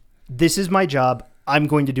as, this is my job, I'm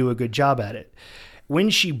going to do a good job at it. When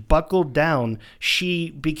she buckled down,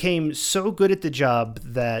 she became so good at the job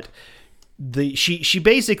that she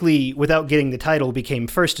basically, without getting the title, became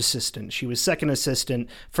first assistant. She was second assistant.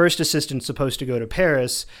 First assistant's supposed to go to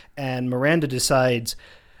Paris, and Miranda decides,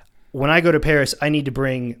 when I go to Paris, I need to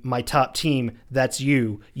bring my top team. That's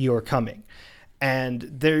you. You're coming. And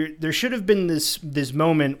there should have been this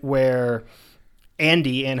moment where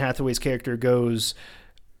Andy, Anne Hathaway's character, goes,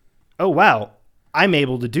 oh, wow, I'm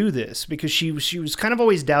able to do this, because she was kind of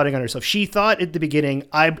always doubting on herself. She thought at the beginning,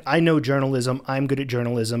 I know journalism. I'm good at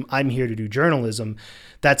journalism. I'm here to do journalism.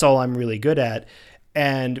 That's all I'm really good at.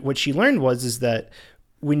 And what she learned is that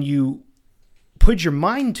when you put your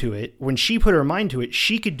mind to it, when she put her mind to it,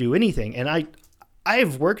 she could do anything. And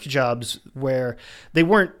I've worked jobs where they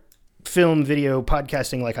weren't film, video,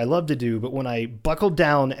 podcasting like I love to do, but when I buckled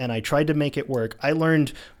down and I tried to make it work, I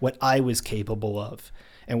learned what I was capable of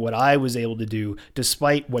and what I was able to do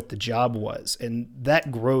despite what the job was. And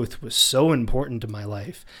that growth was so important to my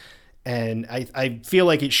life. And I feel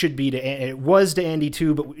like it should be it was to Andy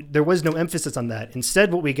too, but there was no emphasis on that.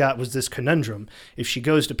 Instead, what we got was this conundrum. If she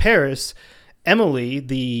goes to Paris, Emily,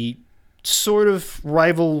 the sort of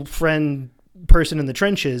rival friend person in the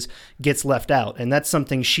trenches, gets left out. And that's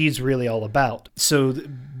something she's really all about. So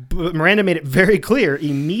Miranda made it very clear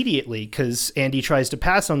immediately, because Andy tries to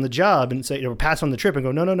pass on the job and say, or pass on the trip and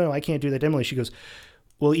go, no, I can't do that to Emily. She goes,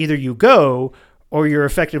 well, either you go or you're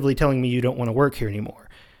effectively telling me you don't want to work here anymore.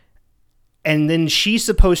 And then she's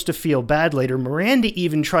supposed to feel bad later. Miranda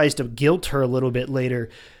even tries to guilt her a little bit later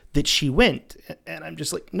that she went. And I'm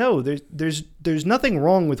just like, no, there's nothing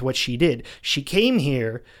wrong with what she did. She came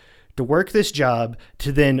here to work this job,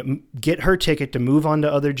 to then get her ticket to move on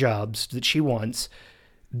to other jobs that she wants.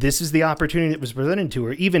 This is the opportunity that was presented to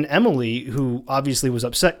her. Even Emily, who obviously was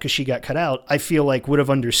upset because she got cut out, I feel like would have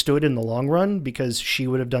understood in the long run, because she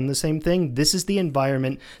would have done the same thing. This is the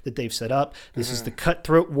environment that they've set up. This is the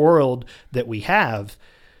cutthroat world that we have.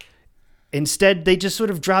 Instead, they just sort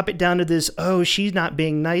of drop it down to this, oh, she's not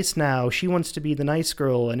being nice now. She wants to be the nice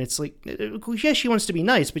girl. And it's like, yeah, she wants to be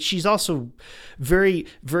nice, but she's also very,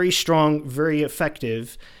 very strong, very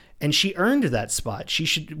effective. And she earned that spot.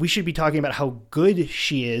 We should be talking about how good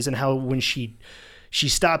she is, and how when she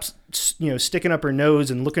stops, sticking up her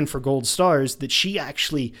nose and looking for gold stars, that she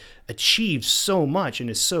actually achieves so much and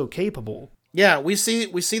is so capable. Yeah, we see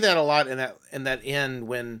that a lot in that end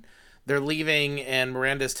when they're leaving and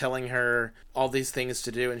Miranda's telling her all these things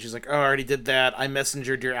to do, and she's like, oh, I already did that. I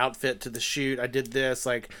messengered your outfit to the shoot. I did this.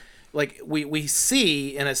 Like we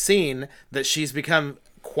see in a scene that she's become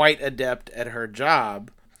quite adept at her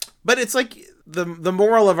job. But it's like the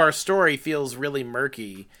moral of our story feels really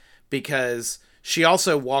murky, because she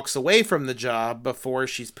also walks away from the job before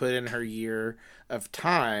she's put in her year of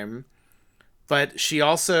time. But she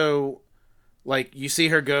also, like, you see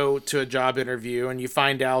her go to a job interview and you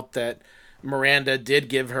find out that Miranda did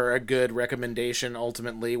give her a good recommendation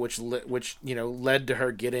ultimately, which led to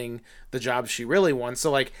her getting the job she really wants.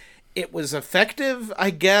 So, like, it was effective,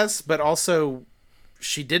 I guess, but also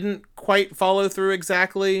she didn't quite follow through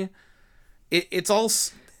exactly. It's all,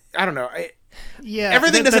 I don't know.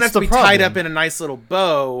 Everything doesn't have to be tied up in a nice little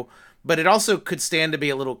bow, but it also could stand to be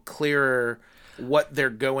a little clearer what they're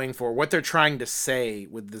going for, what they're trying to say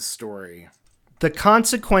with this story. The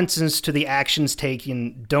consequences to the actions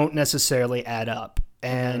taken don't necessarily add up.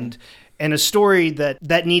 And a story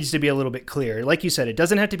that needs to be a little bit clearer. Like you said, it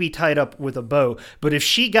doesn't have to be tied up with a bow, but if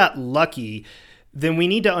she got lucky, then we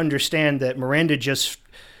need to understand that Miranda just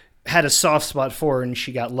had a soft spot for her and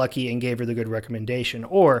she got lucky and gave her the good recommendation.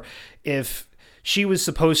 Or if she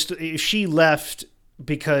left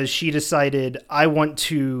because she decided, I want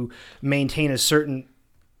to maintain a certain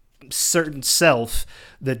self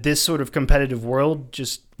that this sort of competitive world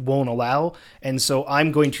just won't allow, and so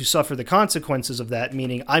I'm going to suffer the consequences of that,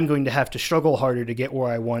 meaning I'm going to have to struggle harder to get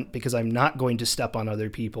where I want because I'm not going to step on other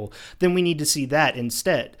people, then we need to see that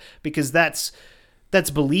instead, because that's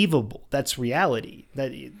believable. That's reality.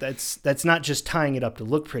 That's not just tying it up to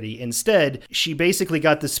look pretty. Instead, she basically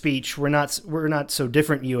got the speech, we're not so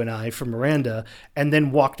different, you and I, from Miranda, and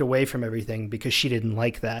then walked away from everything because she didn't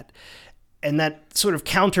like that. And that sort of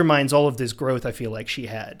countermines all of this growth I feel like she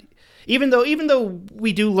had. Even though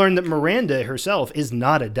we do learn that Miranda herself is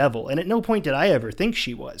not a devil, and at no point did I ever think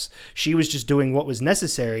she was. She was just doing what was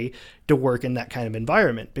necessary to work in that kind of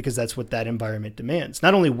environment, because that's what that environment demands.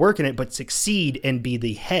 Not only work in it, but succeed and be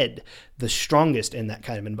the head, the strongest in that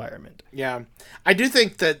kind of environment. Yeah. I do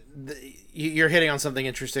think that you're hitting on something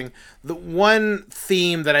interesting. The one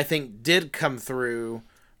theme that I think did come through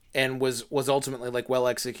and was ultimately like well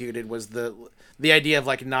executed was the idea of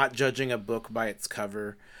like not judging a book by its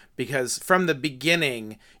cover. Because from the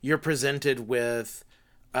beginning, you're presented with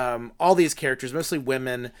all these characters, mostly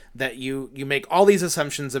women, that you make all these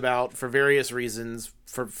assumptions about for various reasons,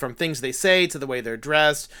 from things they say to the way they're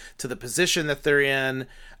dressed to the position that they're in.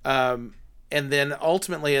 And then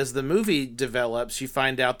ultimately, as the movie develops, you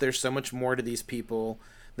find out there's so much more to these people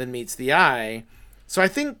than meets the eye. So I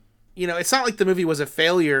think, it's not like the movie was a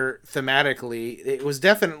failure thematically. It was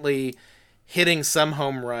definitely hitting some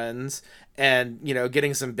home runs and,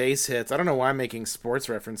 getting some base hits. I don't know why I'm making sports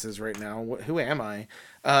references right now. Who am I?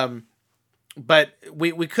 But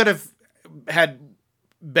we could have had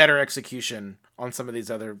better execution on some of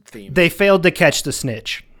these other themes. They failed to catch the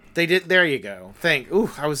snitch. They did. There you go.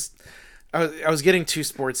 I was getting too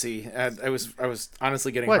sportsy. I was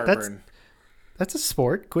honestly getting heartburn. That's a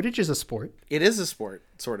sport. Quidditch is a sport. It is a sport,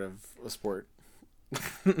 sort of a sport.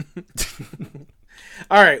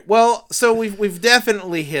 All right. Well, so we've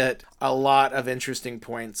definitely hit a lot of interesting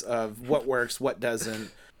points of what works, what doesn't.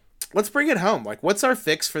 Let's bring it home. Like, what's our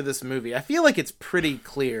fix for this movie? I feel like it's pretty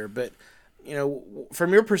clear, but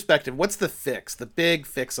from your perspective, what's the fix? The big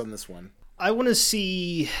fix on this one? I want to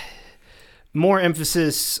see more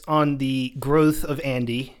emphasis on the growth of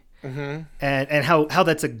Andy, and how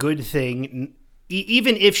that's a good thing,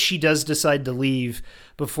 even if she does decide to leave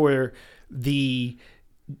before the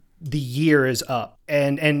year is up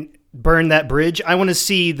and burn that bridge. I want to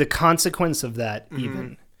see the consequence of that,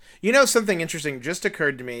 even. Something interesting just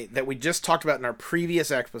occurred to me that we just talked about in our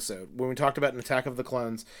previous episode when we talked about an Attack of the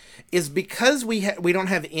Clones, is because we don't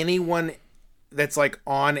have anyone that's like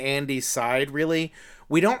on Andy's side, really.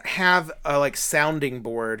 We don't have a sounding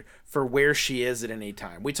board for where she is at any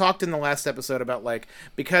time. We talked in the last episode about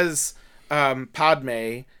because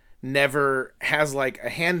Padme never has a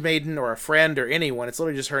handmaiden or a friend or anyone. It's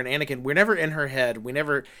literally just her and Anakin. We're never in her head. We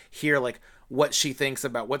never hear what she thinks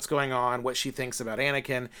about what's going on, what she thinks about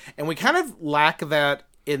Anakin. And we kind of lack that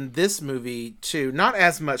in this movie too. Not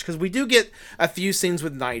as much, because we do get a few scenes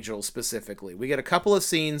with Nigel specifically. We get a couple of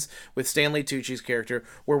scenes with Stanley Tucci's character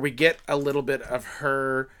where we get a little bit of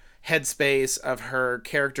her headspace, of her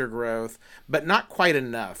character growth, but not quite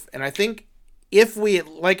enough. And I think if we,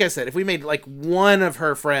 like I said, if we made one of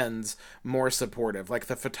her friends more supportive, like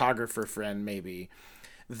the photographer friend maybe,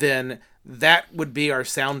 then that would be our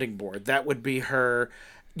sounding board. That would be her,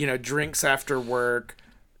 drinks after work,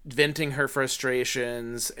 venting her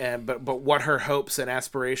frustrations, but what her hopes and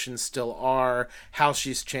aspirations still are, how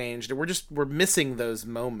she's changed. And we're missing those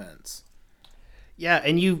moments. Yeah,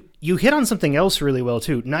 and you hit on something else really well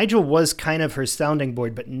too. Nigel was kind of her sounding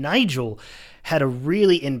board, but Nigel had a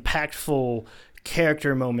really impactful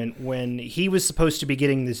character moment when he was supposed to be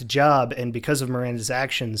getting this job, and because of Miranda's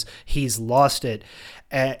actions, he's lost it.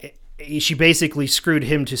 She basically screwed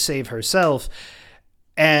him to save herself,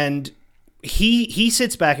 and he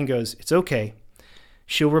sits back and goes, "It's okay.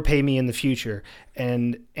 She'll repay me in the future."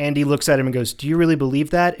 And Andy looks at him and goes, "Do you really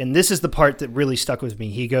believe that?" And this is the part that really stuck with me.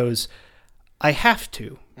 He goes, "I have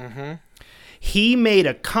to." Mm-hmm. He made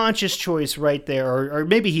a conscious choice right there, or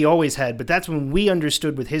maybe he always had, but that's when we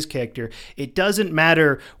understood with his character, it doesn't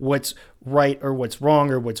matter what's right or what's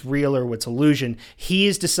wrong or what's real or what's illusion. He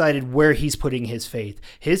has decided where he's putting his faith.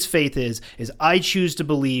 His faith is I choose to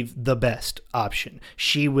believe the best option.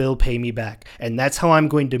 She will pay me back. And that's how I'm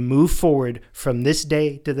going to move forward from this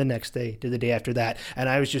day to the next day to the day after that. And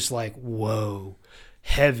I was just like, whoa,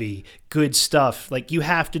 heavy, good stuff. You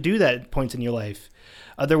have to do that at points in your life.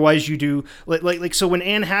 Otherwise, you do so. When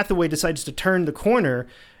Anne Hathaway decides to turn the corner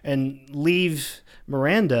and leave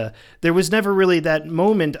Miranda, there was never really that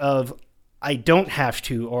moment of I don't have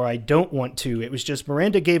to or I don't want to. It was just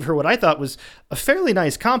Miranda gave her what I thought was a fairly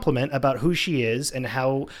nice compliment about who she is and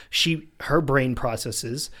how her brain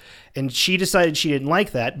processes, and she decided she didn't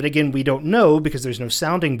like that. But again, we don't know because there's no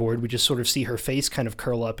sounding board. We just sort of see her face kind of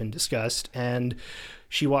curl up in disgust, and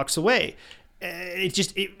she walks away.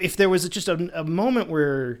 If there was just a moment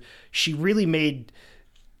where she really made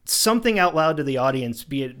something out loud to the audience,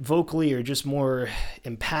 be it vocally or just more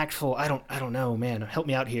impactful, I don't know, man, help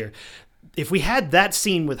me out here. If we had that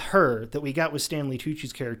scene with her that we got with Stanley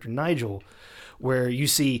Tucci's character Nigel, where you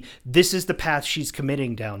see this is the path she's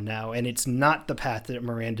committing down now, and it's not the path that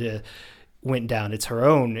Miranda went down, it's her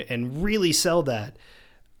own, and really sell that,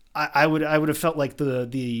 I would have felt like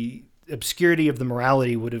the obscurity of the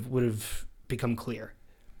morality would have become clear.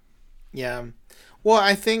 Yeah. Well,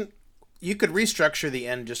 I think you could restructure the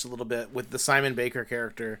end just a little bit with the Simon Baker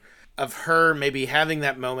character, of her maybe having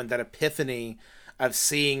that moment, that epiphany of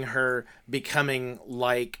seeing her becoming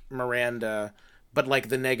like Miranda, but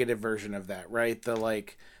the negative version of that, right?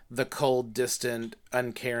 The cold, distant,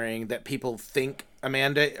 uncaring that people think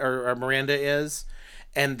Amanda or Miranda is.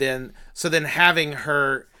 And then having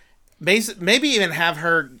her maybe even have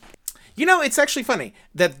her. You know, it's actually funny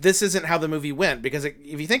that this isn't how the movie went, because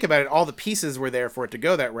if you think about it, all the pieces were there for it to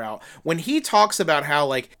go that route. When he talks about how,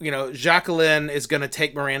 like, you know, Jacqueline is going to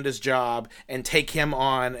take Miranda's job and take him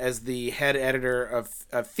on as the head editor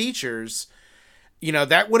of features, you know,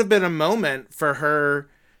 that would have been a moment for her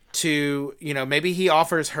to, you know, maybe he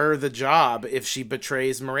offers her the job if she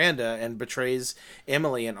betrays Miranda and betrays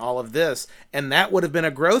Emily and all of this. And that would have been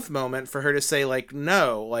a growth moment for her to say, like,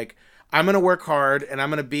 no, like, I'm going to work hard and I'm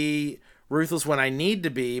going to be ruthless when I need to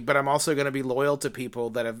be, but I'm also going to be loyal to people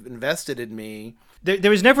that have invested in me.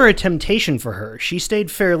 There was never a temptation for her. She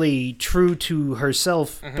stayed fairly true to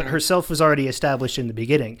herself, but herself was already established in the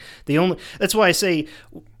beginning. That's why I say,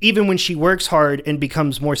 even when she works hard and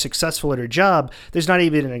becomes more successful at her job, there's not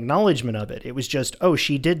even an acknowledgement of it. It was just, oh,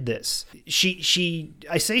 she did this.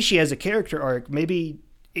 I say she has a character arc. Maybe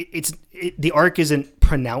the arc isn't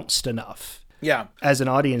pronounced enough. Yeah, as an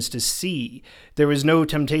audience to see. There was no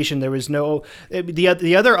temptation. There was no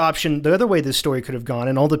the other option. The other way this story could have gone,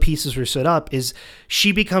 and all the pieces were set up, is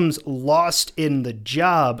she becomes lost in the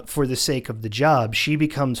job for the sake of the job. She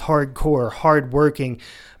becomes hardcore, hardworking,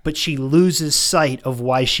 but she loses sight of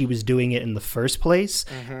why she was doing it in the first place,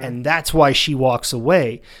 and that's why she walks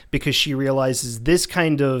away, because she realizes this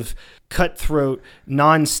kind of cutthroat,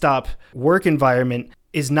 nonstop work environment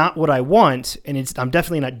is not what I want, and I'm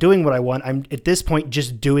definitely not doing what I want. I'm at this point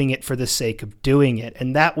just doing it for the sake of doing it.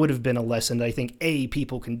 And that would have been a lesson that I think A,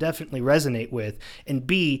 people can definitely resonate with, and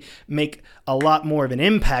B, make a lot more of an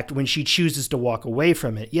impact when she chooses to walk away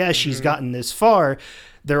from it. Yeah, she's gotten this far,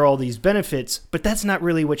 there are all these benefits, but that's not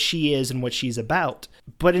really what she is and what she's about.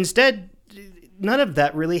 But instead, none of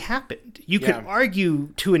that really happened. You could argue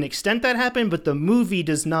to an extent that happened, but the movie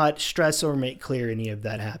does not stress or make clear any of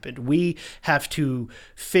that happened. We have to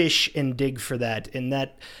fish and dig for that, and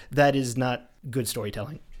that is not good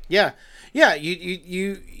storytelling. Yeah.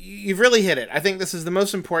 You've really hit it. I think this is the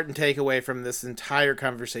most important takeaway from this entire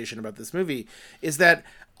conversation about this movie, is that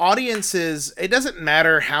audiences, it doesn't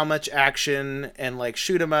matter how much action and, like,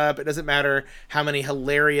 shoot 'em up. It doesn't matter how many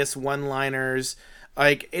hilarious one-liners.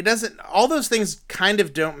 Like, it doesn't, all those things kind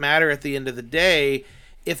of don't matter at the end of the day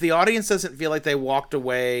if the audience doesn't feel like they walked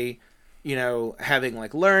away, you know, having,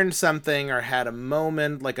 like, learned something or had a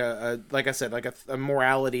moment, like like I said, like a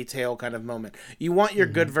morality tale kind of moment. You want your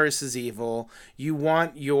good versus evil. You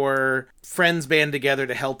want your friends band together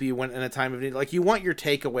to help you when in a time of need. Like, you want your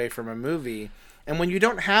takeaway from a movie. And when you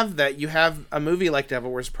don't have that, you have a movie like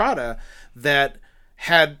Devil Wears Prada that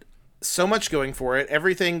had so much going for it,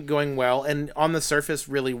 everything going well, and on the surface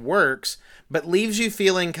really works, but leaves you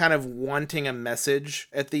feeling kind of wanting a message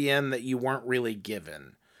at the end that you weren't really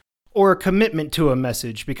given. Or a commitment to a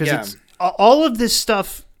message, because it's all of this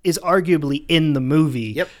stuff is arguably in the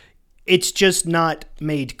movie. Yep. It's just not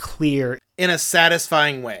made clear in a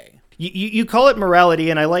satisfying way. You call it morality,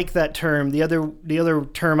 and I like that term. The other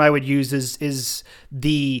term I would use is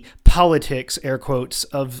the politics, air quotes,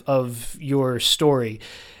 of your story.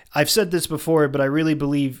 I've said this before, but I really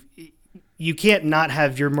believe you can't not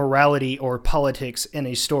have your morality or politics in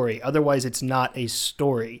a story. Otherwise, it's not a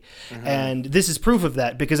story. And this is proof of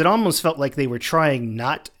that, because it almost felt like they were trying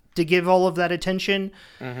not to give all of that attention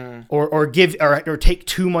or take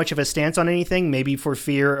too much of a stance on anything, maybe for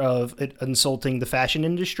fear of it insulting the fashion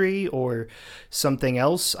industry or something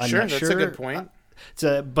else. I'm not sure. That's a good point.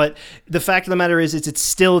 But the fact of the matter is, it's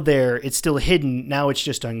still there. It's still hidden. Now it's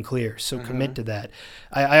just unclear. So commit to that.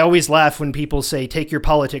 I always laugh when people say, take your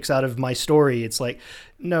politics out of my story. It's like,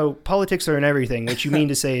 no, politics are in everything. What you mean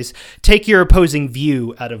to say is, take your opposing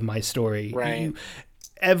view out of my story. Right.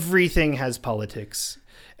 Everything has politics.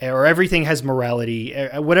 Or everything has morality,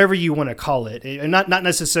 whatever you want to call it. Not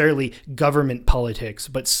necessarily government politics,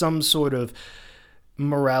 but some sort of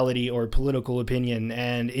morality or political opinion,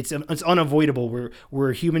 and it's unavoidable.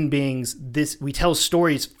 We're human beings. We tell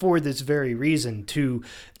stories for this very reason, to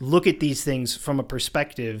look at these things from a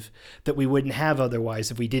perspective that we wouldn't have otherwise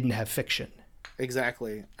if we didn't have fiction.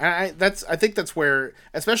 Exactly. I think that's where,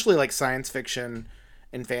 especially like science fiction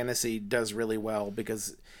and fantasy, does really well,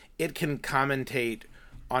 because it can commentate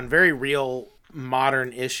on very real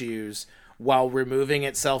modern issues while removing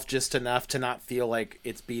itself just enough to not feel like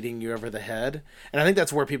it's beating you over the head. And I think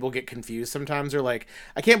that's where people get confused sometimes. They're like,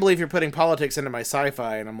 I can't believe you're putting politics into my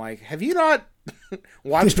sci-fi. And I'm like, have you not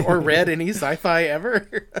watched or read any sci-fi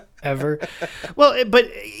ever? Ever? Well, but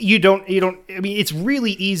you don't, I mean, it's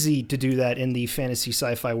really easy to do that in the fantasy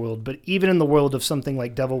sci-fi world, but even in the world of something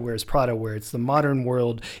like Devil Wears Prada, where it's the modern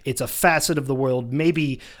world, it's a facet of the world,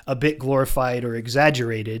 maybe a bit glorified or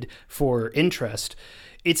exaggerated for interest,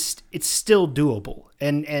 it's still doable.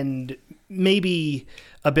 And maybe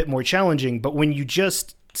a bit more challenging, but when you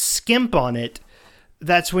just skimp on it,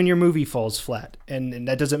 that's when your movie falls flat. And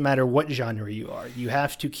that doesn't matter what genre you are. You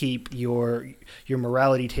have to keep your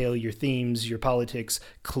morality tale, your themes, your politics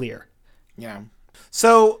clear. Yeah.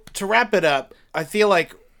 So to wrap it up, I feel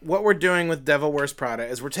like what we're doing with Devil Wears Prada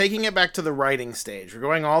is we're taking it back to the writing stage. We're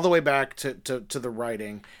going all the way back to the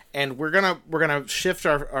writing, and we're gonna shift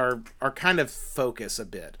our kind of focus a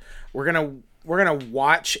bit. We're gonna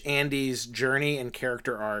watch Andy's journey and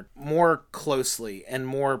character arc more closely and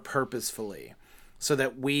more purposefully, so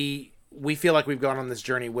that we feel like we've gone on this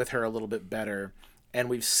journey with her a little bit better, and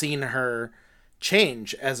we've seen her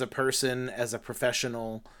change as a person, as a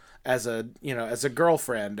professional, as a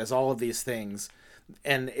girlfriend, as all of these things.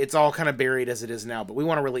 And it's all kind of buried as it is now, but we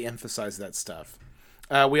want to really emphasize that stuff.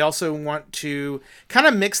 We also want to kind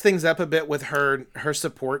of mix things up a bit with her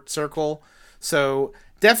support circle. So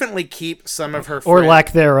definitely keep some of her or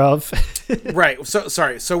lack thereof. Right. So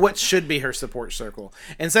sorry. So what should be her support circle?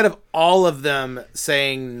 Instead of all of them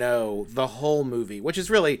saying no the whole movie, which is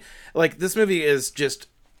really like, this movie is just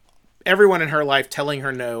everyone in her life telling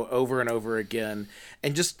her no over and over again,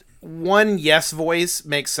 and just one yes voice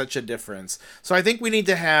makes such a difference. So I think we need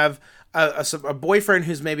to have a boyfriend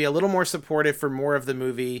who's maybe a little more supportive for more of the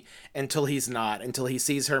movie until he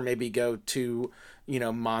sees her maybe go to,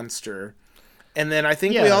 Monster. And then I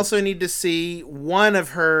think we also need to see one of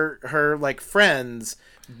her like friends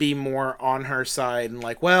be more on her side and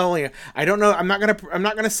like, well, I don't know. I'm not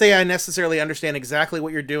gonna say I necessarily understand exactly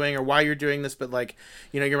what you're doing or why you're doing this, but like,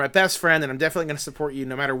 you're my best friend and I'm definitely gonna support you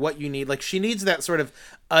no matter what you need. Like, she needs that sort of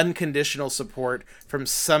unconditional support from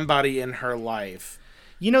somebody in her life.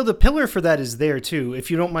 The pillar for that is there too.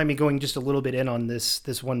 If you don't mind me going just a little bit in on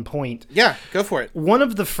this one point. Yeah, go for it. One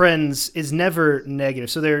of the friends is never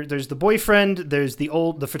negative. So there's the boyfriend, there's the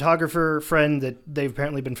photographer friend that they've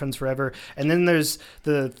apparently been friends forever, and then there's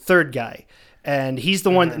the third guy. And he's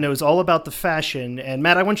the one that knows all about the fashion. And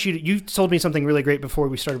Matt, you told me something really great before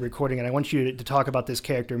we started recording, and I want you to talk about this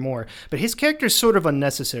character more. But his character is sort of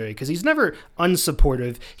unnecessary because he's never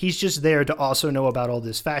unsupportive. He's just there to also know about all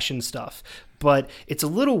this fashion stuff. But it's a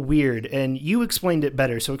little weird, and you explained it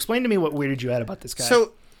better. So explain to me what weirded you out about this guy.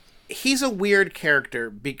 So he's a weird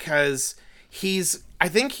character because I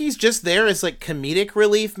think he's just there as like comedic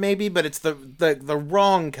relief maybe, but it's the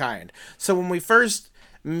wrong kind. So when we first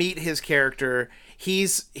meet his character,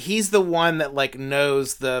 he's the one that like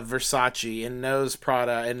knows the Versace and knows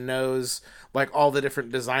Prada and knows like all the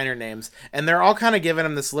different designer names, and they're all kind of giving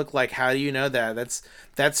him this look like, how do you know that?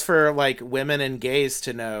 That's for like women and gays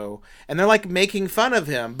to know, and they're like making fun of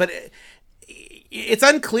him, but it's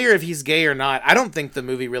unclear if he's gay or not. I don't think the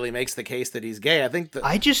movie really makes the case that he's gay. I think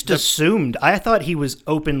I just assumed. I thought he was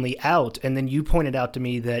openly out, and then you pointed out to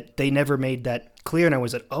me that they never made that clear, and I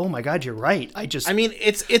was like, oh my God, you're right. It's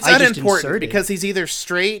unimportant because he's either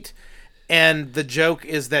straight, and the joke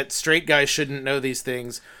is that straight guys shouldn't know these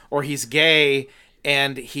things, or he's gay,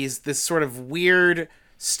 and he's this sort of weird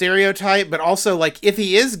stereotype, but also like if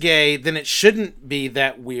he is gay, then it shouldn't be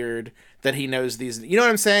that weird that he knows these. You know what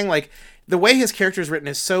I'm saying? Like, the way his character is written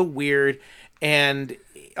is so weird, and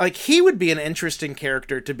like he would be an interesting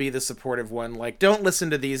character to be the supportive one. Like, don't listen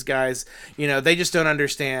to these guys. They just don't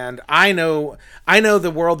understand. I know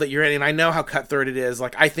the world that you're in, and I know how cutthroat it is.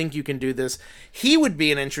 Like, I think you can do this. He would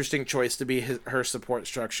be an interesting choice to be her support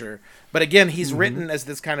structure. But again, he's written as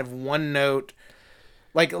this kind of one note.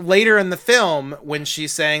 Like later in the film, when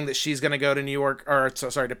she's saying that she's going to go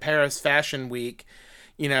to to Paris Fashion Week,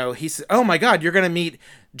 he said, oh my God, you're going to meet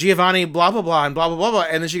Giovanni blah, blah, blah, and blah, blah, blah, blah.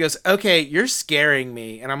 And then she goes, okay, you're scaring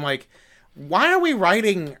me. And I'm like, why are we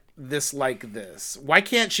writing this like this? Why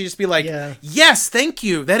can't she just be like, yes, thank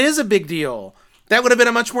you. That is a big deal. That would have been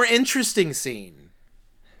a much more interesting scene.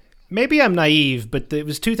 Maybe I'm naive, but it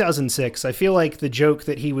was 2006. I feel like the joke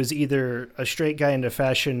that he was either a straight guy into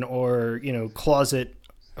fashion or, closet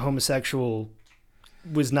homosexual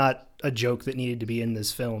was not a joke that needed to be in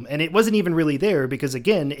this film. And it wasn't even really there because,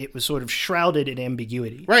 again, it was sort of shrouded in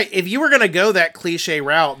ambiguity. Right. If you were going to go that cliche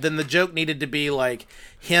route, then the joke needed to be like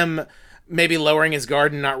him maybe lowering his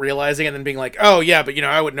guard and not realizing it and then being like, oh yeah, but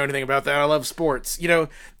I wouldn't know anything about that. I love sports.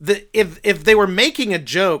 If they were making a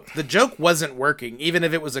joke, the joke wasn't working, even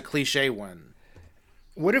if it was a cliche one.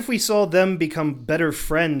 What if we saw them become better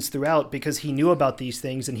friends throughout because he knew about these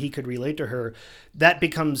things and he could relate to her? That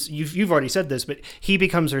becomes, you've already said this, but he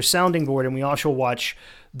becomes her sounding board, and we also watch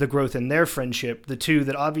the growth in their friendship, the two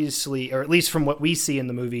that obviously, or at least from what we see in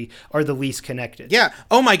the movie, are the least connected. Yeah.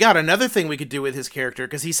 Oh my God, another thing we could do with his character,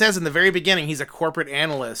 because he says in the very beginning he's a corporate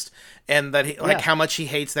analyst, and that how much he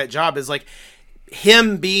hates that job is like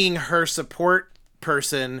him being her support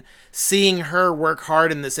person, seeing her work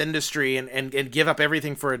hard in this industry and give up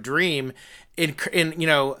everything for a dream,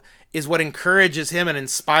 is what encourages him and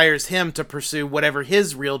inspires him to pursue whatever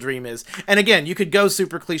his real dream is. And again, you could go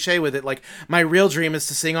super cliche with it, like, my real dream is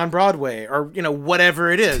to sing on Broadway, or,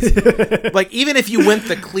 whatever it is. Like, even if you went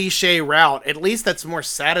the cliche route, at least that's more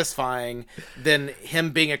satisfying than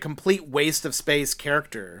him being a complete waste of space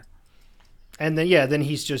character. And then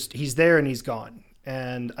he's there and he's gone.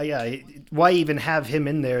 And why even have him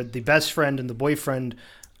in there? The best friend and the boyfriend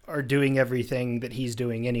are doing everything that he's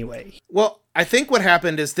doing anyway. Well, I think what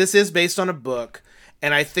happened is this is based on a book,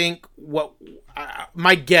 and I think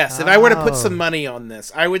my guess, if I were to put some money on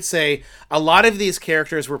this, I would say a lot of these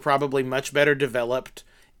characters were probably much better developed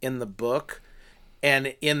in the book,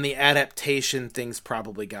 and in the adaptation, things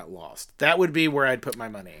probably got lost. That would be where I'd put my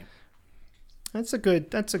money. That's a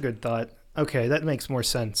good thought. Okay, that makes more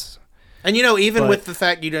sense. And, even with the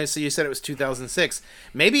fact, so you said it was 2006,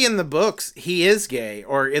 maybe in the books he is gay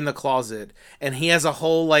or in the closet, and he has a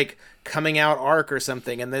whole, like, coming out arc or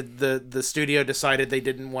something, and the studio decided they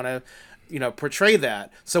didn't want to, portray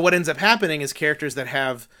that. So what ends up happening is characters that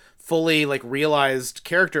have fully, like, realized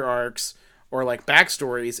character arcs or, like,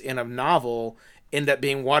 backstories in a novel end up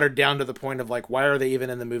being watered down to the point of, like, why are they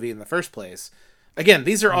even in the movie in the first place? Again,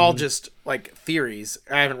 these are all just, like, theories.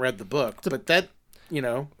 I haven't read the book, but that...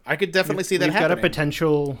 I could definitely see that happening. Got a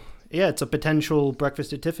potential, it's a potential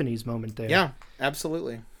Breakfast at Tiffany's moment there. Yeah,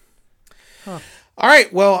 absolutely. Huh. All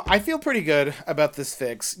right, well, I feel pretty good about this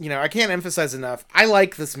fix. I can't emphasize enough. I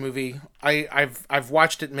like this movie. I've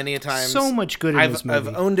watched it many a time. So much good in this movie.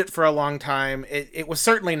 I've owned it for a long time. It was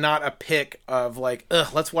certainly not a pick of like,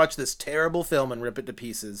 let's watch this terrible film and rip it to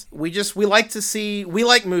pieces. We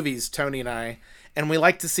like movies, Tony and I we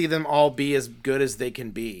like to see them all be as good as they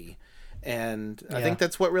can be. And I think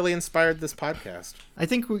that's what really inspired this podcast. I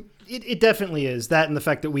think it definitely is. That and the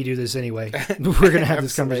fact that we do this anyway. We're going to have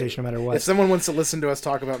this conversation no matter what. If someone wants to listen to us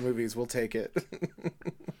talk about movies, we'll take it.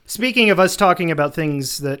 Speaking of us talking about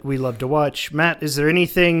things that we love to watch, Matt, is there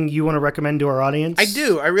anything you want to recommend to our audience? I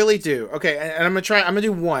do. I really do. Okay, and I'm going to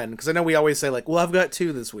do one, because I know we always say, like, well, I've got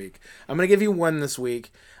two this week. I'm going to give you one this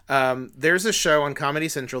week. There's a show on Comedy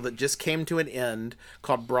Central that just came to an end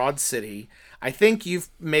called Broad City. I think you've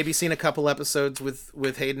maybe seen a couple episodes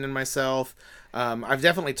with Hayden and myself. I've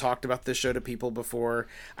definitely talked about this show to people before.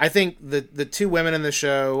 I think the two women in the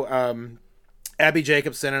show, Abby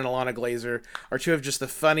Jacobson and Alana Glazer, are two of just the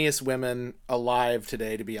funniest women alive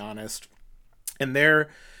today, to be honest. And their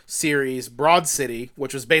series, Broad City,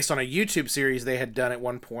 which was based on a YouTube series they had done at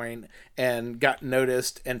one point and got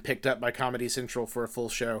noticed and picked up by Comedy Central for a full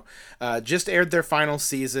show, just aired their final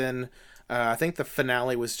season. I think the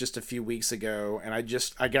finale was just a few weeks ago, and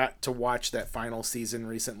I got to watch that final season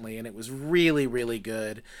recently, and it was really, really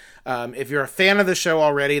good. If you're a fan of the show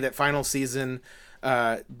already, that final season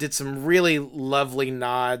did some really lovely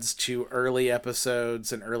nods to early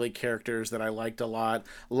episodes and early characters that I liked a lot.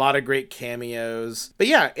 A lot of great cameos. But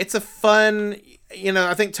yeah, it's a fun,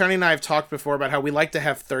 I think Tony and I have talked before about how we like to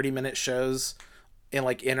have 30-minute shows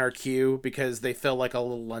in our queue because they fill like a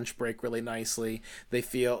little lunch break really nicely. They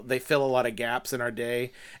fill a lot of gaps in our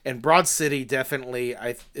day, and Broad City definitely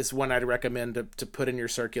is one I'd recommend to put in your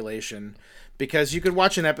circulation, because you could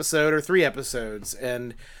watch an episode or 3 episodes,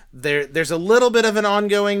 and there's a little bit of an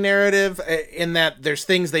ongoing narrative in that there's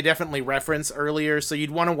things they definitely reference earlier, so you'd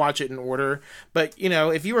want to watch it in order. But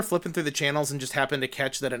if you were flipping through the channels and just happened to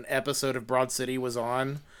catch that an episode of Broad City was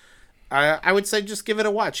on, I would say just give it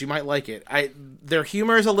a watch. You might like it. Their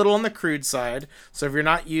humor is a little on the crude side, so if you're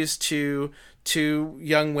not used to two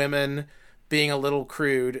young women being a little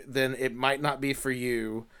crude, then it might not be for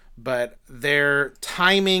you. But their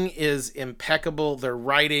timing is impeccable. Their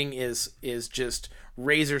writing is just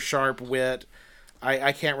razor sharp wit.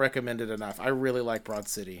 I can't recommend it enough. I really like Broad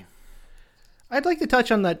City. I'd like to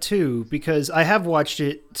touch on that too, because I have watched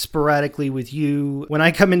it sporadically with you. When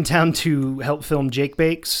I come in town to help film Jake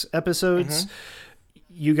Bake's episodes,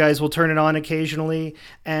 you guys will turn it on occasionally.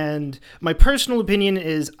 And my personal opinion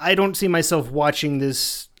is I don't see myself watching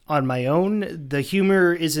this on my own. The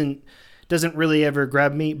humor doesn't really ever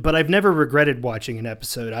grab me, but I've never regretted watching an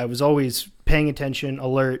episode. I was always paying attention,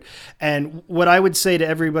 alert. And what I would say to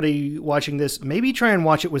everybody watching this, maybe try and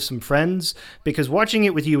watch it with some friends, because watching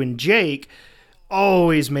it with you and Jake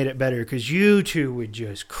always made it better, because you two would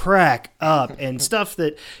just crack up and stuff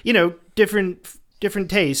that, different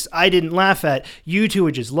tastes I didn't laugh at. You two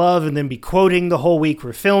would just love and then be quoting the whole week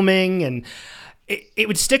we're filming. And it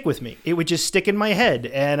would stick with me. It would just stick in my head.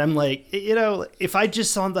 And I'm like, if I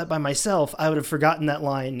just saw that by myself, I would have forgotten that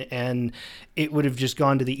line and it would have just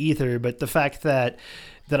gone to the ether. But the fact that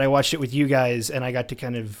I watched it with you guys and I got to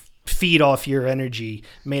kind of feed off your energy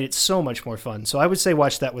made it so much more fun. So I would say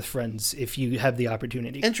watch that with friends if you have the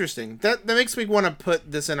opportunity. Interesting. That makes me want to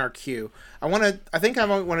put this in our queue. I think I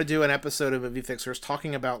want to do an episode of Movie Fixers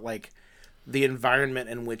talking about like the environment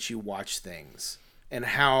in which you watch things and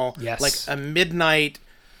how like a midnight,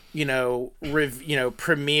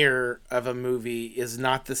 premiere of a movie is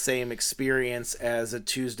not the same experience as a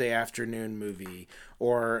Tuesday afternoon movie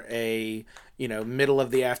or a middle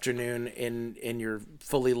of the afternoon in your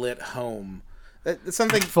fully lit home. That's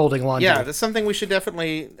something folding laundry. Yeah, that's something we should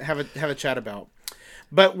definitely have a chat about.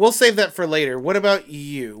 But we'll save that for later. What about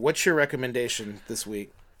you? What's your recommendation this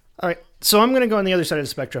week? All right, so I'm going to go on the other side of the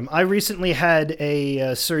spectrum. I recently had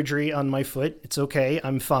a surgery on my foot. It's okay,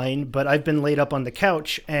 I'm fine, but I've been laid up on the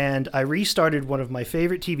couch, and I restarted one of my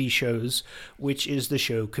favorite TV shows, which is the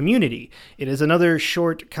show Community. It is another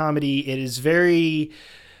short comedy. It is very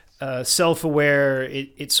self-aware.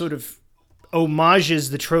 It sort of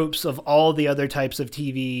homages the tropes of all the other types of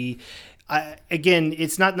TV. Again,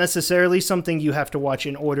 it's not necessarily something you have to watch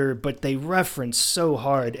in order, but they reference so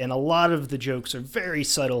hard, and a lot of the jokes are very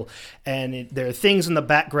subtle, and there are things in the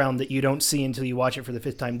background that you don't see until you watch it for the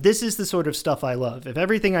fifth time. This is the sort of stuff I love. If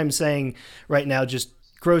everything I'm saying right now just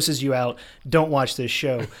grosses you out, don't watch this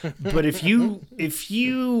show. But if you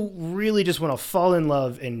really just want to fall in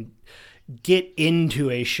love and get into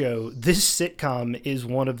a show, this sitcom is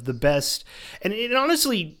one of the best. And it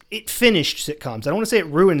honestly, it finished sitcoms. I don't want to say it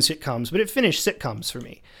ruined sitcoms, but it finished sitcoms for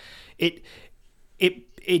me. It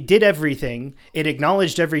did everything. It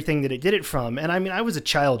acknowledged everything that it did it from. And I mean, I was a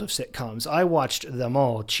child of sitcoms. I watched them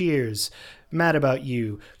all. Cheers, Mad About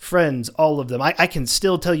You, Friends, all of them. I can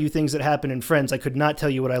still tell you things that happen in Friends. I could not tell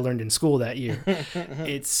you what I learned in school that year.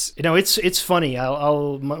 It's funny.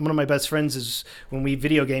 One of my best friends is when we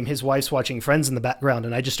video game, his wife's watching Friends in the background,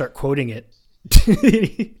 and I just start quoting it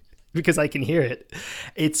because I can hear it.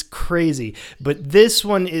 It's crazy. But this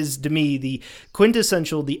one is, to me, the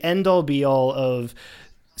quintessential, the end-all, be-all of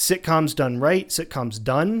sitcoms done right, sitcoms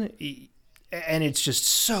done. And it's just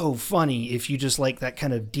so funny if you just like that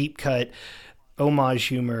kind of deep cut homage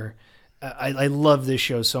humor. I love this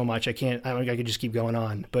show so much. I could just keep going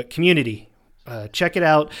on. But Community, check it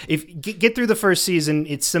out. Get through the first season.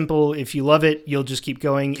 It's simple. If you love it, you'll just keep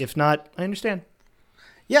going. If not, I understand.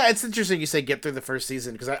 Yeah, it's interesting you say get through the first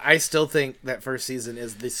season, because I still think that first season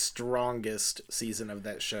is the strongest season of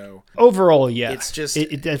that show. Overall, yeah. It's just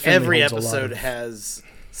it every episode has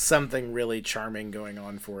something really charming going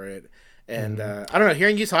on for it. And I don't know,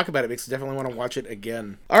 hearing you talk about it makes me definitely want to watch it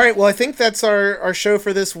again. All right, well, I think that's our show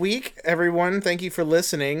for this week. Everyone, thank you for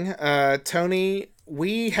listening. Tony,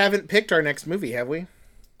 we haven't picked our next movie, have we?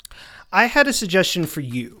 I had a suggestion for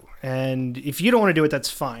you. And if you don't want to do it,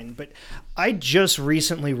 that's fine. But I just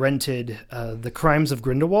recently rented The Crimes of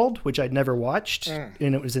Grindelwald, which I'd never watched,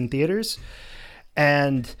 and it was in theaters.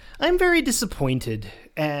 And I'm very disappointed.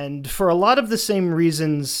 And for a lot of the same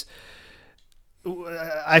reasons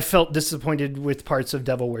I felt disappointed with parts of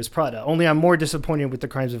Devil Wears Prada. Only I'm more disappointed with The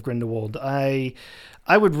Crimes of Grindelwald. I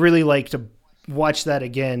would really like to watch that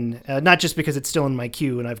again, not just because it's still in my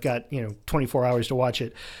queue and I've got 24 hours to watch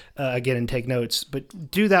it again and take notes, but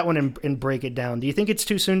do that one and break it down. Do you think it's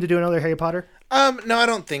too soon to do another Harry Potter? No, I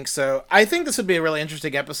don't think so. I think this would be a really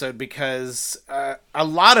interesting episode because a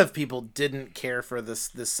lot of people didn't care for this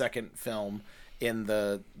second film in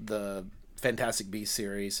the Fantastic Beasts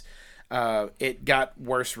series. It got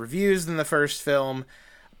worse reviews than the first film,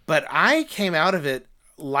 but I came out of it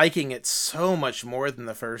liking it so much more than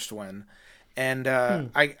the first one. And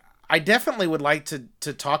I definitely would like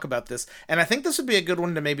to talk about this. And I think this would be a good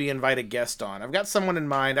one to maybe invite a guest on. I've got someone in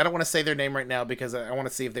mind. I don't want to say their name right now because I want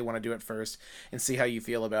to see if they want to do it first and see how you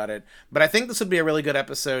feel about it. But I think this would be a really good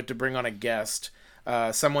episode to bring on a guest,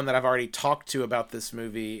 someone that I've already talked to about this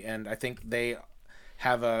movie. And I think they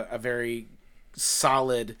have a very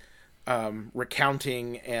solid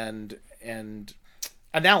recounting and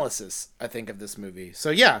analysis, I think, of this movie. So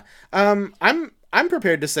yeah, I'm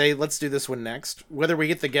prepared to say let's do this one next. Whether we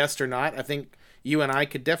get the guest or not, I think you and I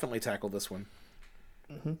could definitely tackle this one.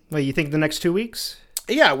 Mm-hmm. Well, you think the next 2 weeks?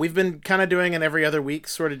 Yeah, we've been kind of doing an every other week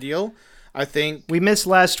sort of deal. I think we missed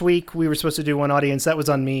last week. We were supposed to do one audience. That was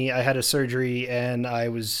on me. I had a surgery and I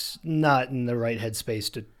was not in the right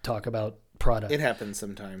headspace to talk about Prada. It happens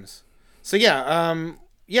sometimes. So yeah,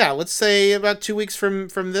 yeah, let's say about 2 weeks from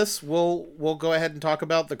this, we'll go ahead and talk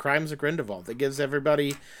about The Crimes of Grindelwald. That gives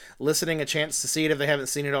everybody listening a chance to see it if they haven't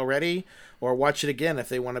seen it already, or watch it again if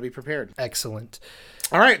they want to be prepared. Excellent.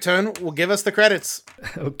 All right, Tone, well, give us the credits.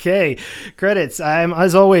 Okay, credits.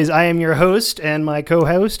 As always, I am your host, and my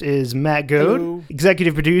co-host is Matt Goad. Hello.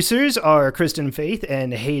 Executive producers are Kristen Faith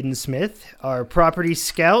and Hayden Smith. Our property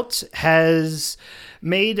scout has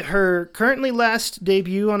made her currently last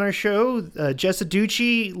debut on our show. Jessa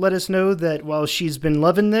Ducci let us know that while she's been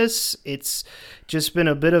loving this, it's just been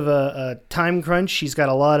a bit of a time crunch. She's got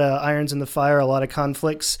a lot of irons in the fire, a lot of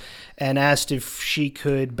conflicts, and asked if she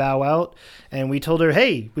could bow out. And we told her,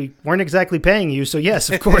 hey, we weren't exactly paying you, so yes,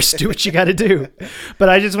 of course, do what you got to do. But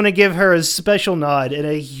I just want to give her a special nod and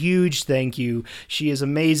a huge thank you. She is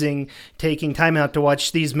amazing, taking time out to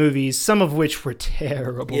watch these movies, some of which were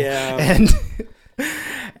terrible. Yeah.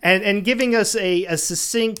 And giving us a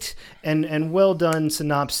succinct and well done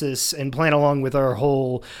synopsis and plan along with our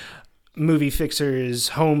whole Movie Fixers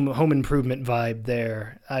home improvement vibe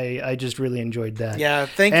there. I just really enjoyed that. Yeah,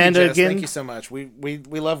 thank you, Jess. Thank you so much. We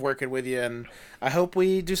love working with you, and I hope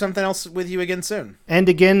we do something else with you again soon. And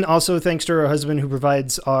again, also thanks to our husband who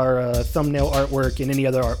provides our thumbnail artwork and any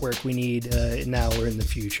other artwork we need now or in the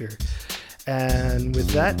future. And with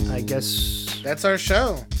that, I guess that's our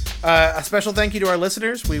show. A special thank you to our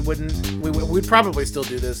listeners. We'd probably still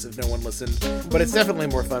do this if no one listened, but it's definitely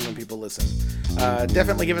more fun when people listen.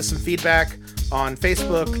 Definitely give us some feedback on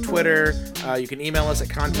Facebook, Twitter. You can email us at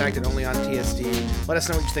contact@onlyontSD. Let us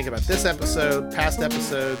know what you think about this episode, past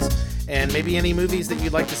episodes, and maybe any movies that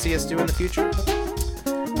you'd like to see us do in the future.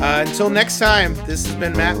 Until next time, this has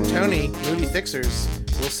been Matt and Tony, Movie Fixers.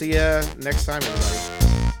 We'll see you next time,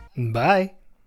 everybody. bye.